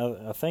hitting,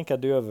 I think I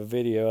do have a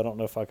video. I don't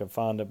know if I can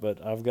find it, but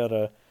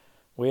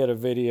we had a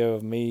video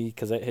of me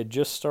because it had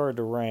just started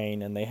to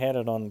rain, and they had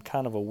it on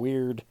kind of a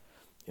weird,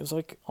 it was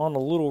like on a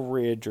little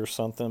ridge or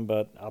something,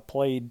 but I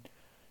played,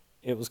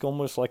 it was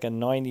almost like a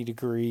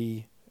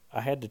 90-degree,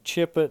 I had to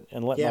chip it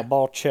and let my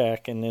ball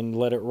check and then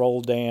let it roll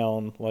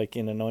down like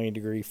in a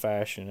 90-degree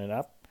fashion. And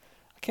I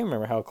can't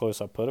remember how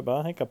close I put it, but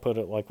I think I put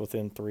it like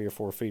within 3 or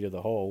 4 feet of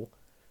the hole.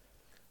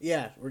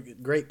 Yeah,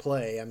 great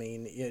play. I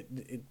mean,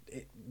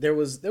 there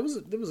was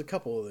a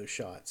couple of those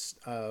shots,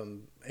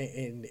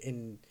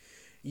 and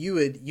you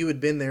had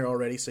been there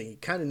already, so you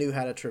kind of knew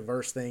how to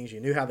traverse things.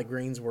 You knew how the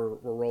greens were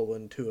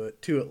rolling to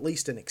at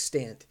least an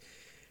extent,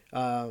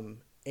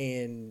 and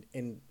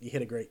you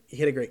hit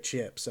a great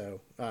chip.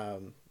 So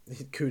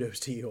kudos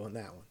to you on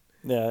that one.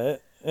 Yeah,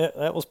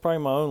 that was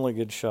probably my only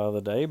good shot of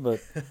the day, but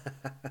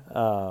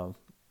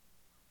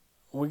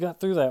we got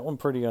through that one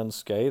pretty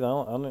unscathed.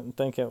 I didn't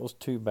think that was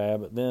too bad,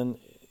 but then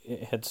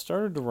it had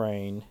started to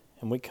rain,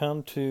 and we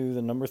come to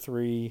the number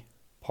 3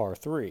 par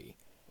 3.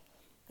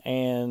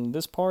 And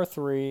this par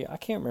 3, I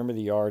can't remember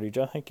the yardage.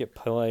 I think it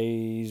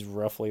plays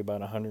roughly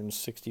about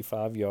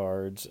 165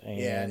 yards.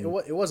 Yeah, And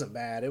it wasn't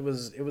bad. It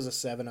was a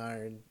 7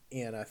 iron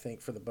in, I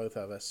think, for the both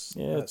of us.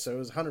 yeah, So it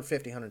was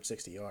 150,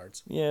 160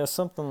 yards. yeah,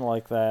 something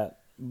like that.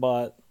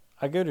 But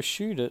I go to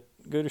shoot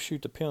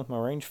the pin with my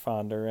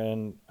rangefinder,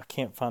 and I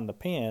can't find the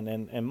pin.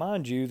 And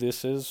mind you,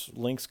 this is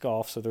links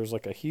golf, so there's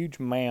like a huge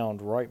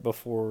mound right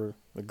before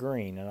the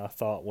green. And I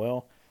thought,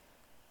 well,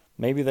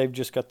 maybe they've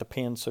just got the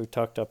pin so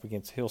tucked up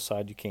against the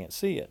hillside you can't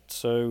see it.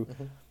 So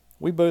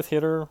we both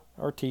hit our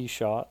tee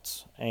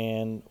shots,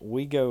 and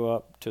we go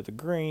up to the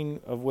green,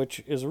 of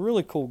which is a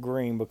really cool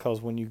green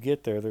because when you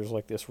get there, there's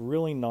like this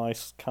really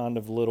nice kind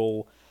of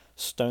little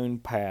stone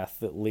path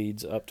that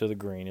leads up to the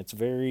green.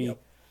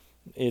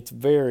 It's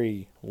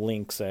very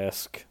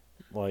links-esque,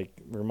 like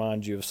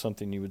reminds you of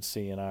something you would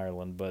see in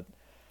Ireland. But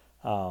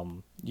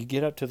you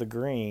get up to the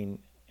green,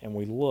 and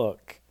we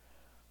look,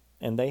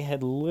 and they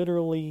had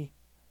literally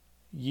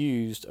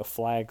used a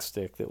flag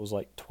stick that was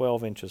like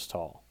 12 inches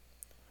tall.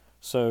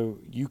 So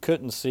you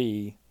couldn't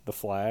see the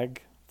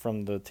flag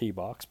from the tee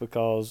box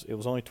because it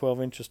was only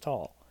 12 inches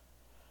tall.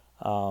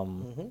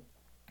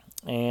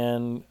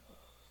 And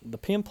the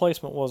pin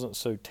placement wasn't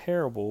so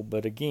terrible,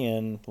 but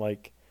again,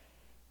 like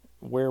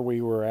where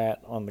we were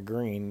at on the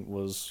green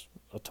was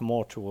a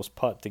tumultuous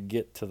putt to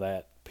get to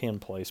that pin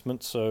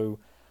placement. So,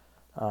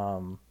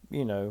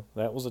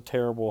 that was a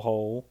terrible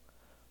hole.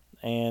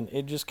 And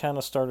it just kind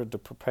of started to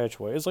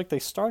perpetuate. It's like they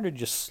started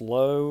just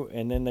slow,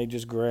 and then they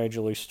just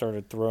gradually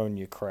started throwing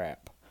you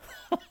crap.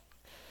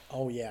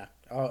 Oh yeah.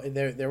 Oh,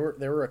 there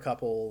were a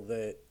couple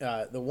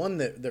that the one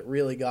that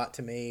really got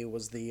to me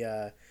was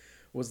the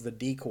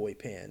decoy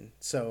pin.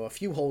 So a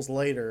few holes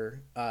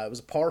later, it was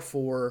a par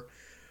 4.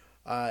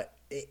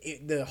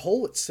 The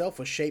hole itself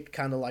was shaped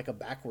kind of like a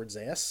backwards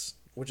S,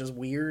 which is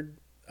weird.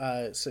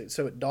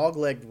 So it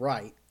dog-legged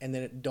right, and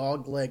then it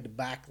dog-legged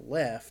back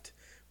left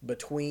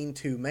between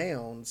two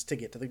mounds to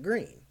get to the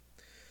green.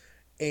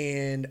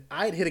 And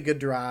I'd hit a good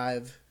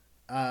drive.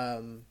 I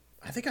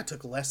think I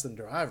took less than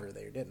driver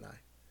there, didn't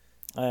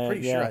I?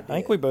 Pretty sure I did. I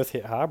think we both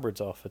hit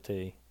hybrids off the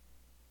tee.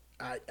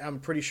 I'm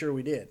pretty sure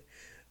we did.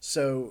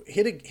 So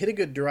hit a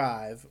good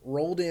drive,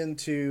 rolled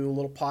into a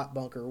little pot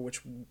bunker,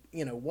 which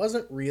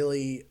wasn't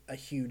really a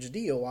huge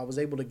deal. I was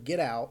able to get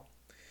out,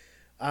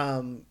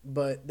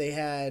 but they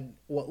had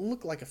what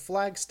looked like a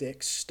flag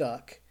stick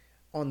stuck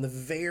on the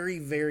very,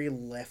 very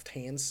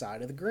left-hand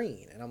side of the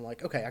green. And I'm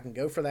like, okay, I can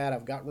go for that.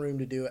 I've got room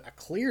to do it. I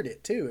cleared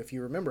it, too. If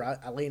you remember,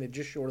 I landed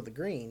just short of the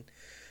green.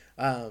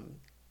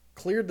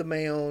 Cleared the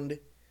mound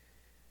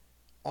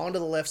onto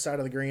the left side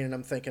of the green, and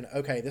I'm thinking,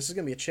 okay, this is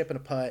going to be a chip and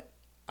a putt.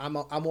 I'm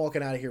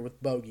walking out of here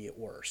with bogey at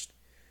worst.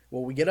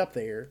 Well, we get up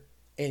there,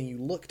 and you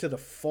look to the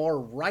far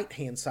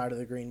right-hand side of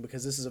the green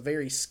because this is a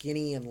very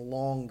skinny and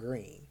long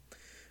green.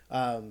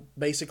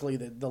 Basically,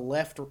 the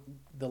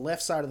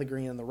left side of the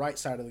green and the right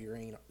side of the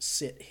green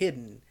sit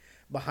hidden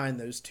behind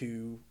those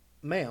two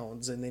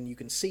mounds, and then you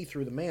can see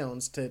through the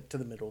mounds to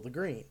the middle of the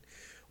green.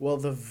 Well,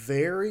 the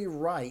very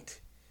right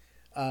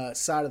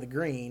side of the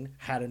green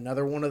had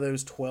another one of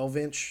those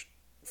 12-inch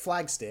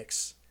flag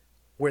sticks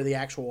where the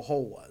actual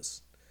hole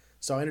was.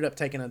 So I ended up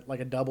taking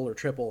a double or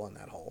triple on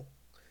that hole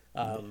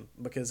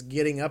because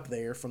getting up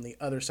there from the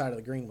other side of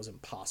the green was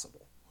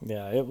impossible.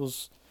 Yeah, it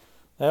was.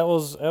 That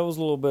was a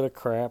little bit of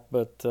crap,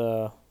 but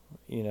that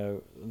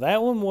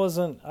one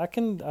wasn't. I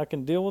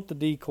can deal with the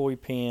decoy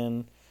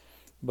pin,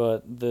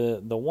 but the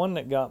one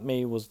that got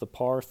me was the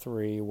par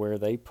 3 where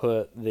they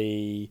put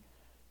the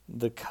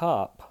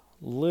cup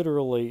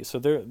literally. So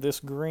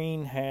this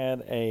green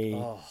had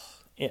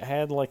it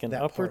had like an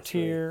upper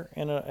tier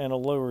and a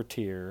lower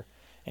tier,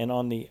 and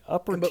on the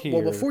upper tier.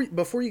 Well,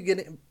 before you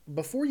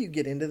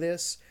get into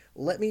this,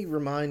 let me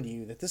remind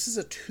you that this is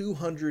a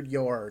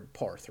 200-yard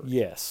par 3.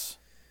 Yes.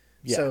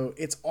 Yeah. So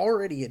it's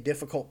already a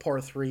difficult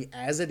par 3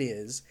 as it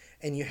is,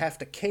 and you have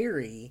to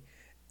carry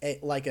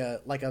like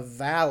a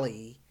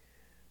valley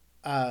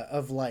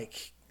of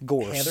like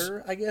gorse.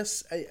 heather, I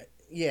guess.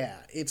 Yeah,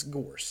 it's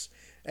gorse,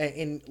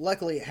 and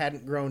luckily it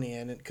hadn't grown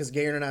in because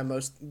Garen and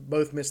I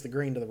both missed the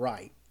green to the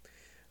right,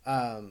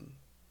 and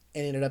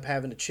ended up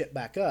having to chip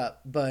back up.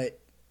 But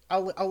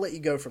I'll let you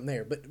go from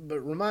there. But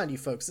remind you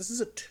folks, this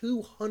is a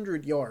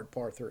 200-yard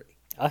par 3.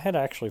 I had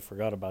actually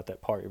forgot about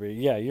that part, but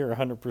yeah, you're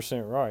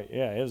 100% right.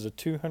 Yeah, it was a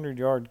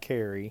 200-yard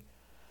carry,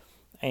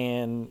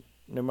 and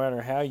no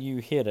matter how you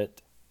hit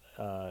it,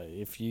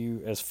 if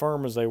you as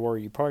firm as they were,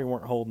 you probably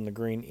weren't holding the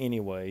green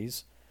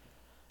anyways.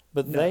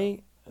 But no.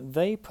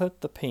 They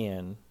put the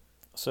pin,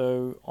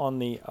 so on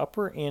the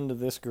upper end of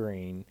this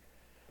green,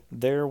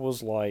 there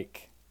was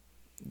like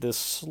this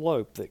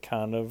slope that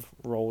kind of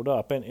rolled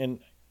up, and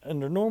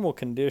under normal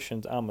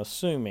conditions, I'm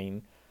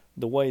assuming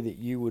the way that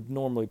you would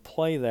normally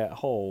play that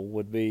hole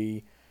would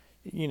be,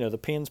 the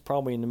pin's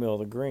probably in the middle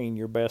of the green.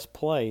 Your best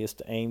play is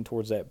to aim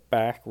towards that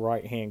back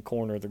right-hand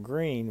corner of the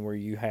green where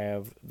you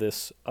have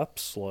this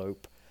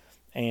upslope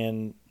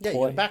and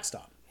play,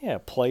 backstop. Yeah,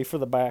 play for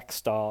the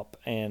backstop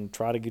and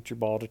try to get your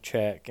ball to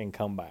check and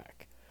come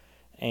back.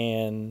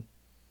 And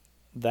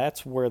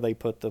that's where they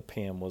put the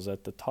pin, was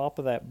at the top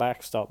of that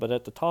backstop. But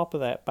at the top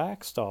of that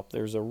backstop,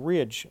 there's a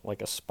ridge,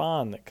 like a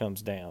spine that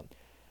comes down.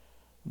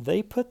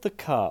 They put the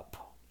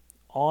cup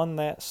on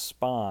that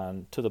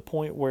spine to the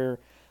point where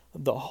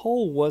the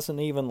hole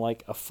wasn't even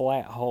like a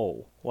flat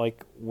hole.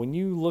 Like when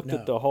you looked at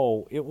No. the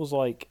hole, it was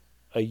like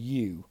a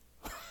U.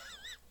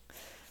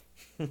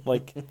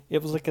 Like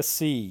it was like a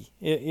C.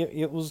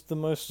 It was the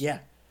most Yeah.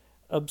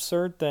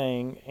 absurd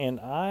thing. And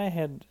I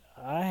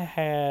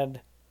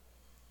had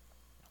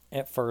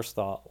at first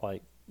thought,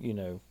 like,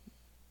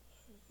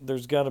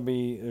 there's got to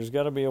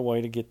be a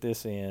way to get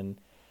this in.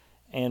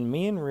 And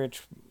me and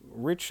Rich,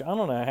 I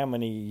don't know how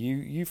many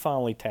you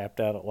finally tapped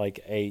out at like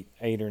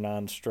eight or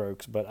nine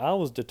strokes, but I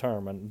was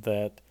determined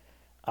that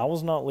I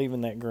was not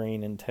leaving that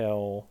green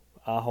until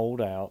I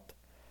holed out.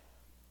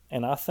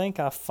 And I think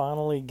I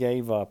finally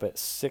gave up at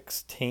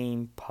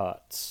 16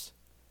 putts.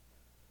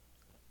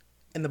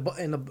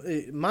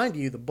 Mind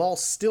you, the ball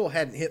still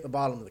hadn't hit the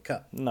bottom of the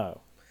cup.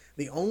 No.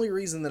 The only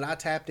reason that I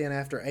tapped in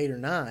after 8 or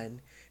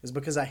 9 is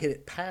because I hit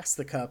it past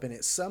the cup, and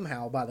it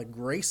somehow, by the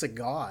grace of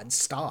God,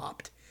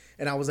 stopped,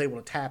 and I was able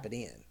to tap it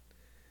in.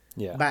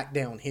 Yeah. Back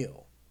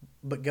downhill.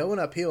 But going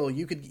uphill,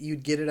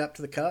 you'd get it up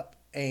to the cup,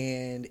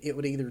 and it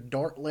would either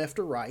dart left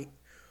or right,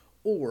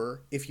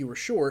 or if you were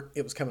short,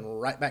 it was coming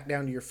right back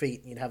down to your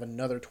feet, and you'd have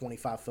another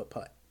 25-foot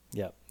putt.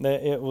 Yeah.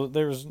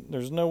 There's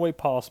no way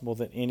possible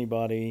that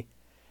anybody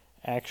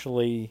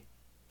actually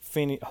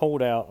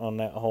hold out on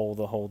that hole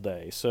the whole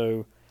day.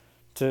 So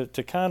to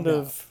kind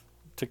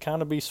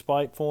of be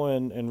spiteful,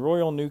 and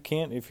Royal New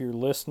Kent, if you're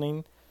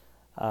listening,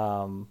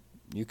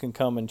 you can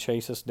come and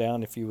chase us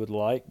down if you would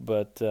like,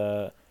 but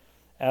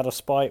out of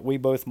spite, we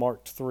both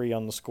marked 3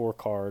 on the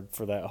scorecard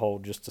for that hole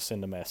just to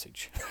send a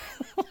message.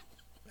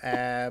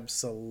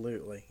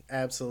 Absolutely.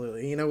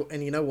 You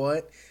know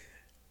what?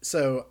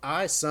 So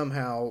I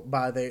somehow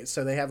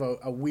so they have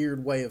a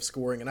weird way of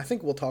scoring, and I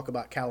think we'll talk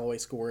about Callaway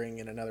scoring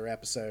in another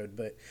episode,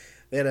 but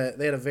they had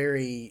a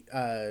very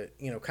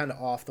kind of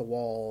off the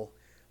wall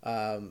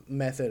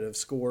method of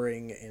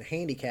scoring and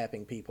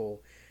handicapping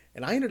people,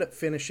 and I ended up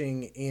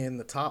finishing in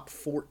the top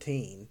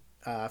 14.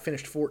 I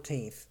finished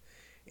 14th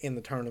in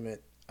the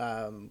tournament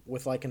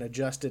with like an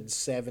adjusted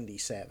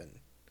 77.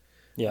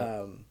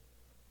 Yeah.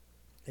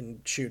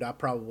 And shoot, I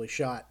probably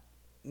shot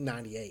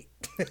 98.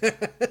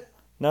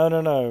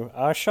 No.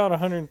 I shot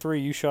 103.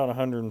 You shot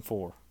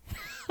 104.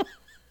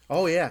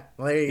 Oh, yeah.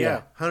 Well, there you Yeah.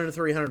 go.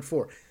 103,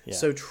 104. Yeah.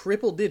 So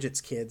triple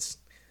digits, kids.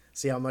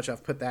 See how much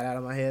I've put that out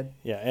of my head?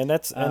 Yeah, and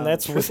that's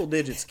triple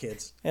digits,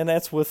 kids. And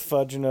that's with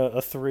fudging a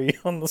 3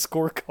 on the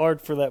scorecard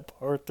for that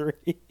par 3.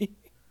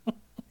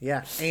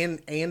 Yeah,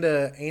 and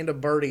a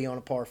birdie on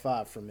a par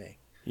 5 from me.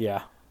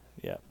 Yeah.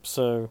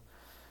 So,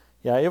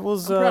 yeah, it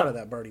was. I'm proud of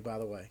that birdie, by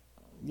the way.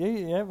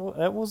 Yeah, well,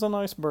 that was a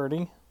nice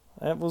birdie.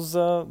 That was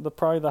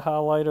probably the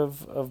highlight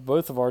of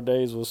both of our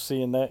days, was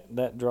seeing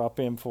that drop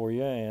in for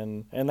you,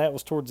 and that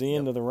was towards the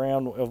end of the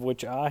round, of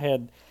which I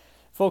had,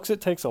 folks. It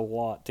takes a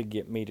lot to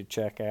get me to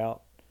check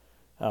out.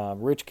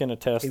 Rich can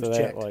attest to that.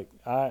 Checked. Like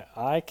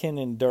I can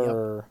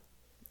endure,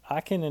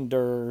 I can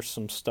endure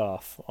some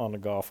stuff on a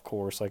golf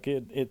course. Like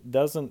it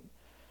doesn't.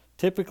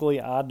 Typically,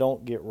 I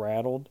don't get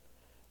rattled,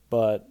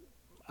 but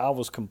I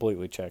was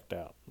completely checked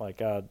out.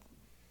 Like I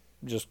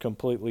just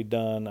completely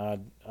done.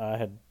 I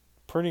had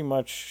pretty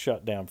much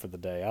shut down for the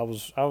day. I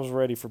was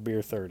ready for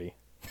beer 30.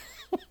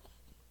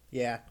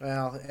 Yeah,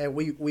 well,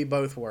 we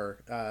both were.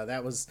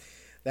 That was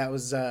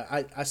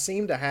I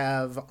seem to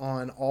have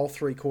on all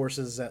 3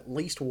 courses at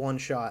least one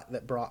shot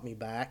that brought me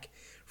back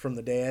from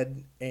the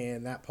dead,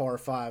 and that par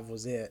 5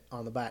 was it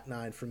on the back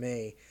 9 for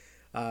me.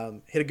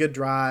 Hit a good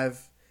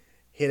drive,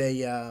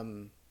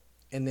 and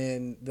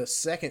then the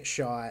second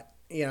shot.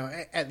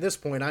 At this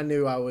point, I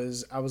knew I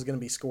was going to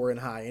be scoring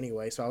high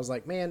anyway. So I was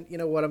like, man, you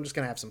know what? I'm just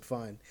going to have some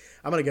fun.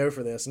 I'm going to go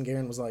for this. And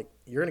Garen was like,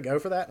 you're going to go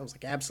for that? And I was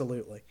like,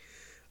 absolutely.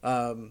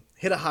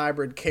 Hit a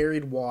hybrid,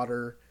 carried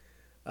water,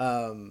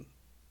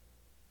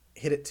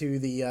 hit it to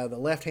the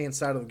left-hand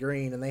side of the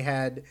green. And they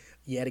had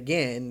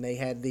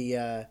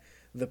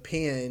the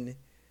pin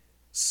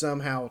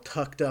somehow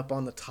tucked up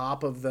on the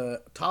top of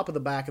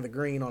the back of the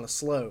green on a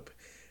slope.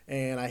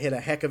 And I hit a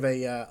heck of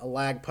a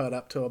lag putt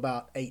up to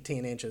about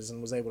 18 inches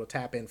and was able to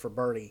tap in for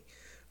birdie.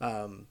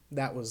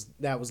 That was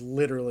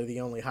literally the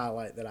only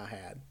highlight that I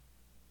had.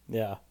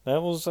 Yeah,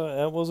 that was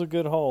a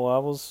good hole. I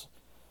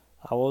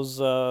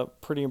was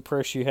pretty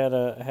impressed you had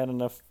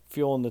enough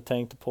fuel in the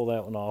tank to pull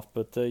that one off.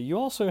 But you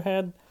also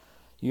had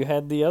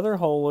the other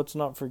hole. Let's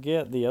not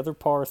forget the other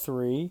par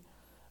 3.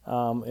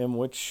 In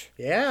which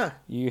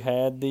you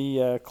had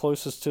the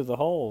closest to the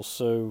hole,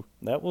 so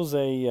that was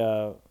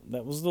the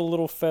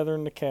little feather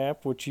in the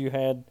cap. Which you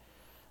had.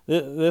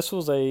 This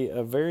was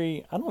a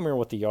very, I don't remember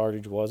what the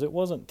yardage was. It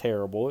wasn't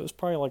terrible. It was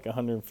probably like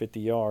 150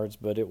 yards,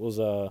 but it was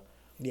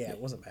it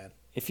wasn't bad.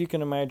 If you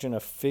can imagine a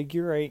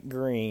figure 8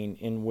 green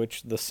in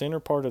which the center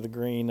part of the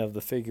green of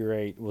the figure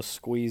 8 was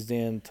squeezed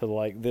into,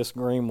 like, this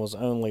green was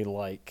only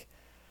like,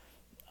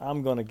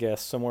 I'm gonna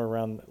guess somewhere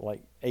around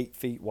like 8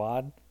 feet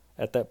wide.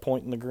 At that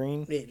point in the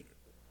green,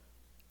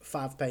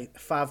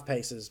 five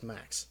paces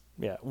max.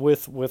 Yeah,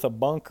 with a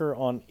bunker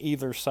on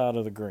either side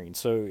of the green.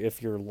 So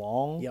if you're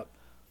long, Yep.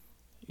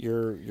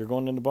 you're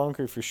going into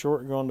bunker. If you're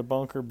short, you're going to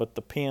bunker. But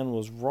the pin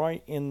was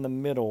right in the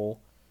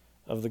middle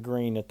of the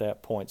green at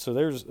that point. So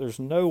there's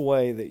no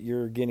way that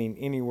you're getting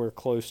anywhere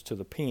close to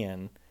the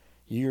pin.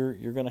 You're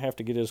going to have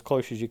to get as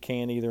close as you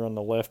can, either on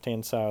the left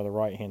hand side or the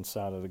right hand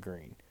side of the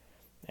green.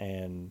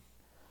 And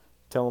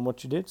tell them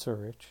what you did, Sir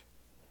Rich.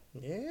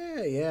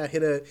 Yeah.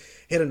 Hit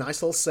a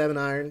nice little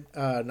 7-iron,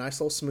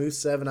 nice little smooth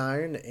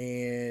 7-iron,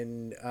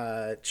 and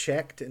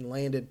checked and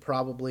landed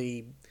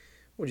probably,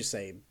 what'd you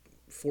say,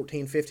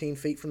 14, 15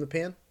 feet from the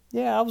pin.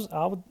 Yeah,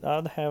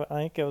 I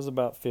think it was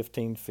about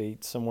 15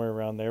 feet, somewhere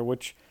around there,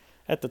 which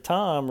at the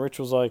time Rich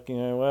was like,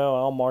 well,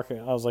 I'll mark it.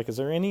 I was like, is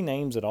there any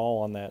names at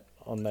all on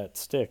that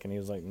stick? And he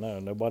was like, no,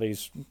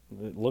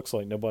 it looks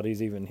like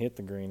nobody's even hit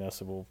the green. I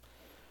said, well,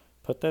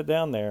 put that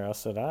down there. I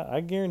said,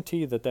 I guarantee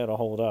you that'll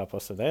hold up. I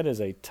said, that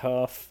is a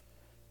tough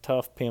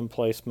pin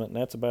placement,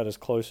 and that's about as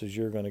close as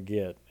you're going to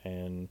get.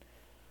 And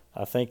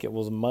I think it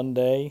was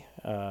Monday.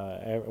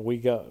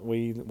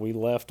 We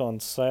left on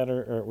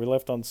Saturday, or we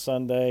left on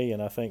Sunday,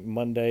 and I think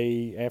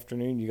Monday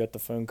afternoon you got the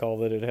phone call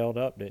that it held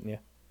up, didn't you?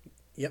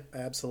 Yep,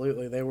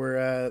 absolutely. They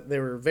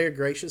were very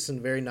gracious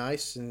and very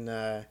nice,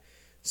 and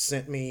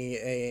sent me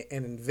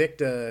an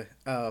Invicta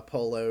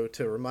polo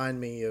to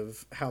remind me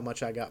of how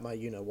much I got my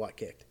what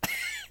kicked.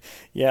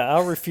 Yeah,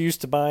 I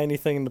refused to buy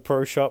anything in the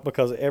pro shop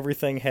because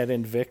everything had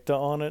Invicta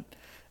on it,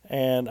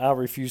 and I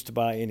refused to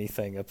buy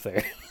anything up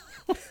there.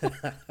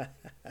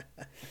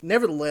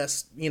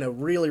 Nevertheless,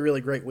 really,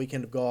 really great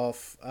weekend of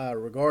golf.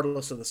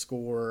 Regardless of the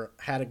score,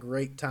 had a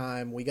great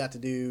time. We got to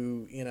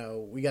do,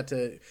 we got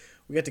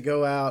to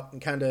go out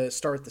and kind of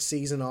start the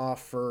season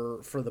off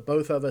for the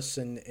both of us,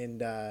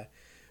 and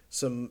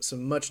some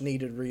much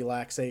needed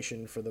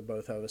relaxation for the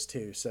both of us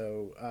too.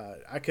 So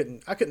I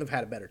couldn't have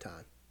had a better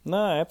time.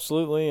 No,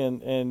 absolutely,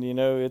 and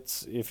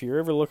it's, if you're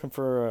ever looking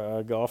for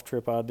a golf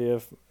trip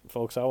idea,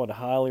 folks, I would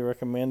highly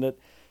recommend it.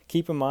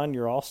 Keep in mind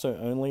you're also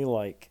only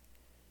like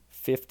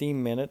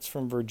 15 minutes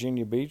from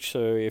Virginia Beach,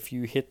 so if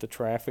you hit the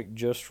traffic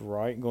just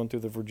right going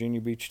through the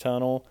Virginia Beach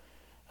tunnel,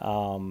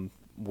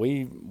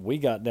 we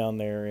got down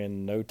there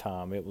in no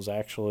time. It was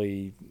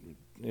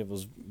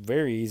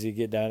very easy to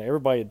get down.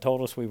 Everybody had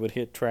told us we would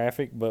hit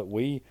traffic, but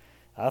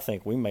I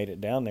think we made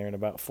it down there in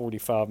about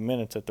 45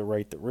 minutes at the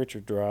rate that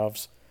Richard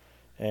drives.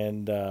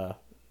 And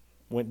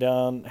went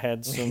down,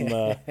 had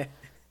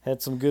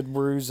some good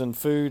brews and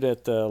food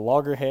at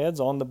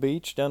Loggerheads on the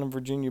beach down in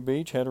Virginia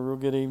Beach. Had a real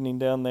good evening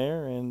down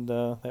there, and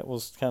that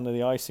was kind of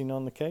the icing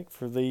on the cake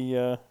for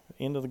the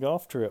end of the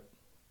golf trip.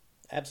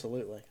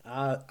 Absolutely,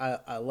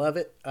 I love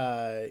it.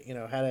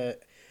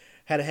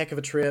 Had a heck of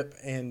a trip,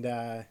 and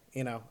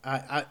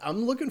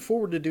I'm looking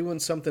forward to doing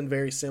something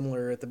very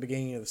similar at the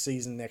beginning of the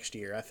season next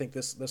year. I think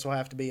this will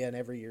have to be an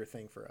every year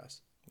thing for us.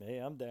 Hey,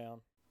 I'm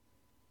down.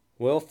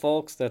 Well,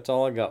 folks, that's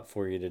all I got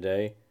for you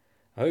today.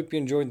 I hope you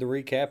enjoyed the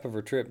recap of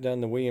our trip down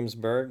to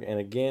Williamsburg. And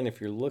again,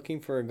 if you're looking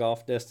for a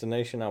golf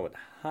destination, I would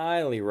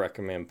highly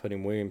recommend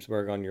putting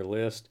Williamsburg on your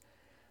list.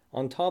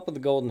 On top of the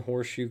Golden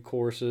Horseshoe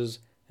courses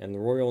and the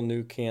Royal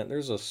New Kent,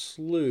 there's a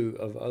slew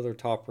of other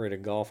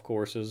top-rated golf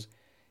courses.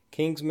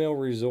 Kingsmill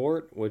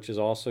Resort, which is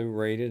also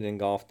rated in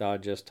Golf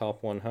Digest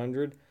Top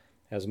 100,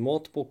 has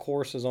multiple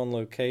courses on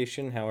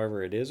location.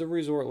 However, it is a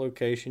resort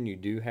location. You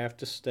do have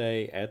to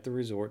stay at the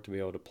resort to be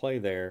able to play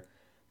there,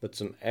 but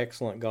some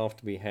excellent golf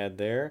to be had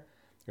there.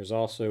 There's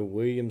also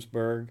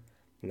Williamsburg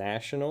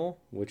National,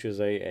 which is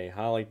a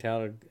highly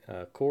touted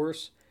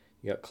course.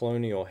 You got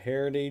Colonial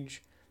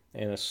Heritage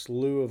and a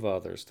slew of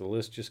others. The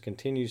list just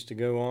continues to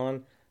go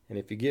on, and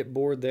if you get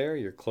bored there,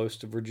 you're close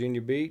to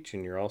Virginia Beach,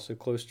 and you're also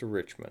close to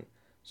Richmond.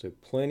 So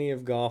plenty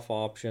of golf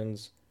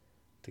options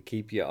to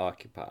keep you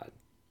occupied.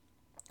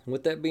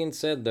 With that being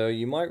said, though,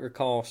 you might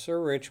recall Sir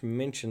Rich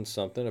mentioned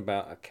something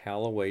about a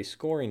Callaway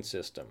scoring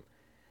system.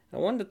 I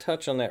wanted to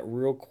touch on that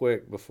real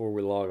quick before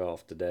we log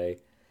off today.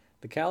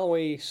 The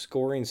Callaway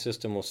scoring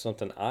system was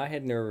something I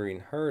had never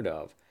even heard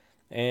of.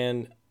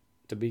 And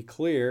to be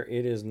clear,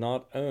 it is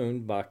not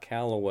owned by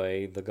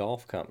Callaway, the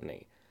golf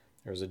company.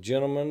 There's a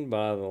gentleman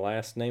by the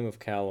last name of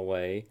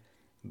Callaway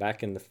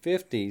back in the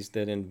 50s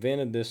that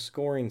invented this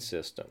scoring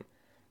system.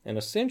 And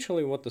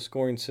essentially what the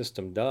scoring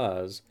system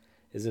does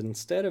is that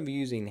instead of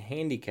using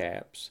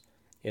handicaps,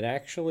 it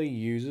actually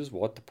uses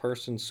what the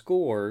person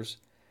scores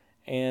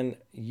and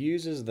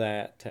uses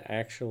that to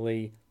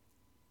actually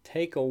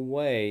take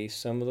away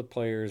some of the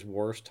players'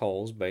 worst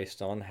holes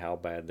based on how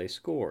bad they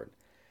scored.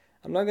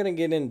 I'm not going to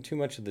get into too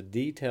much of the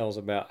details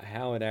about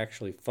how it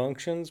actually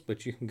functions,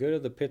 but you can go to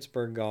the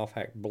Pittsburgh Golf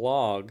Hack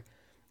blog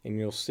and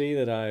you'll see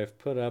that I've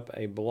put up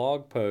a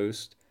blog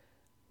post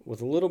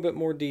with a little bit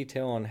more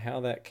detail on how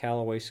that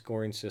Callaway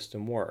scoring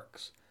system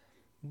works.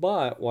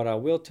 But what I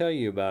will tell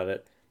you about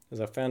it is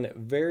I found it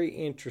very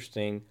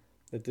interesting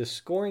that this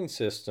scoring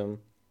system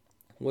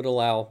would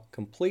allow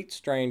complete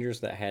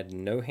strangers that had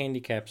no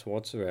handicaps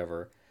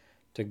whatsoever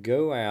to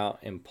go out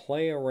and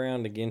play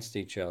around against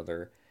each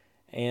other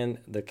And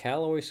the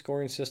Callaway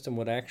scoring system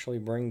would actually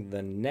bring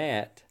the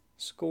net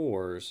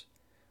scores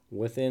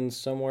within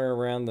somewhere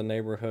around the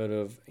neighborhood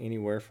of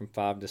anywhere from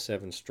 5 to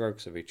 7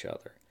 strokes of each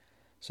other.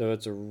 So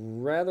it's a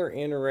rather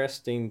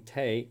interesting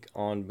take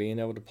on being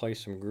able to play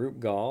some group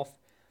golf.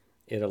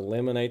 It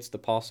eliminates the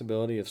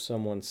possibility of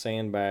someone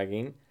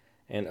sandbagging,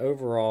 and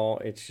overall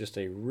it's just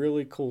a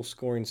really cool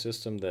scoring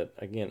system that,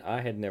 again,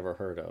 I had never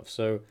heard of.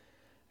 So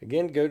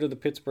again, go to the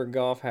Pittsburgh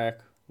Golf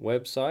Hack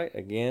website.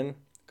 Again,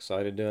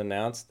 excited to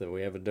announce that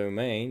we have a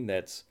domain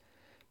that's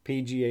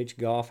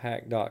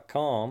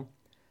pghgolfhack.com.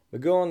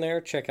 But go on there,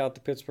 check out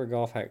the Pittsburgh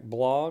Golf Hack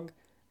blog,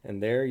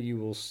 and there you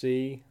will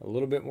see a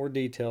little bit more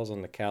details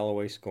on the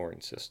Callaway scoring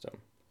system.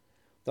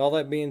 With all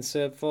that being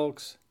said,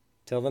 folks,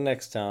 till the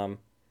next time,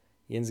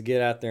 yins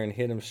get out there and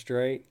hit them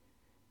straight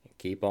and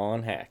keep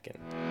on hacking.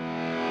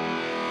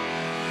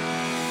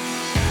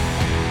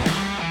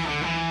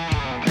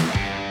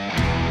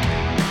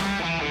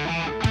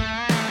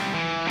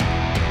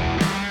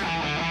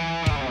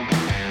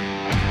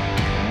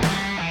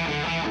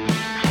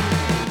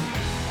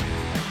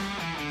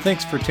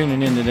 Thanks for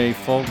tuning in today,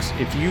 folks.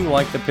 If you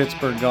like the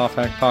Pittsburgh Golf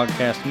Hack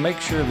podcast, make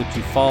sure that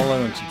you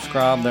follow and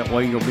subscribe. That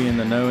way you'll be in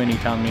the know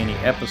anytime any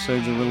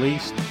episodes are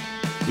released.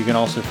 You can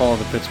also follow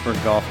the Pittsburgh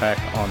Golf Hack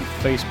on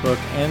Facebook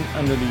and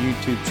under the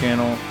YouTube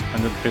channel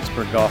under the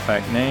Pittsburgh Golf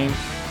Hack name.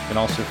 You can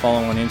also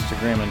follow on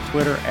Instagram and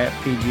Twitter at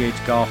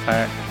PGH Golf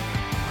Hack.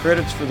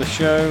 Credits for the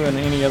show and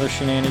any other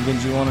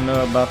shenanigans you want to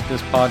know about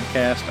this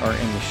podcast are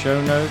in the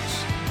show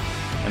notes.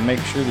 And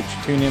make sure that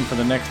you tune in for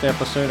the next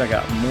episode. I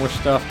got more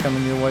stuff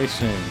coming your way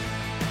soon.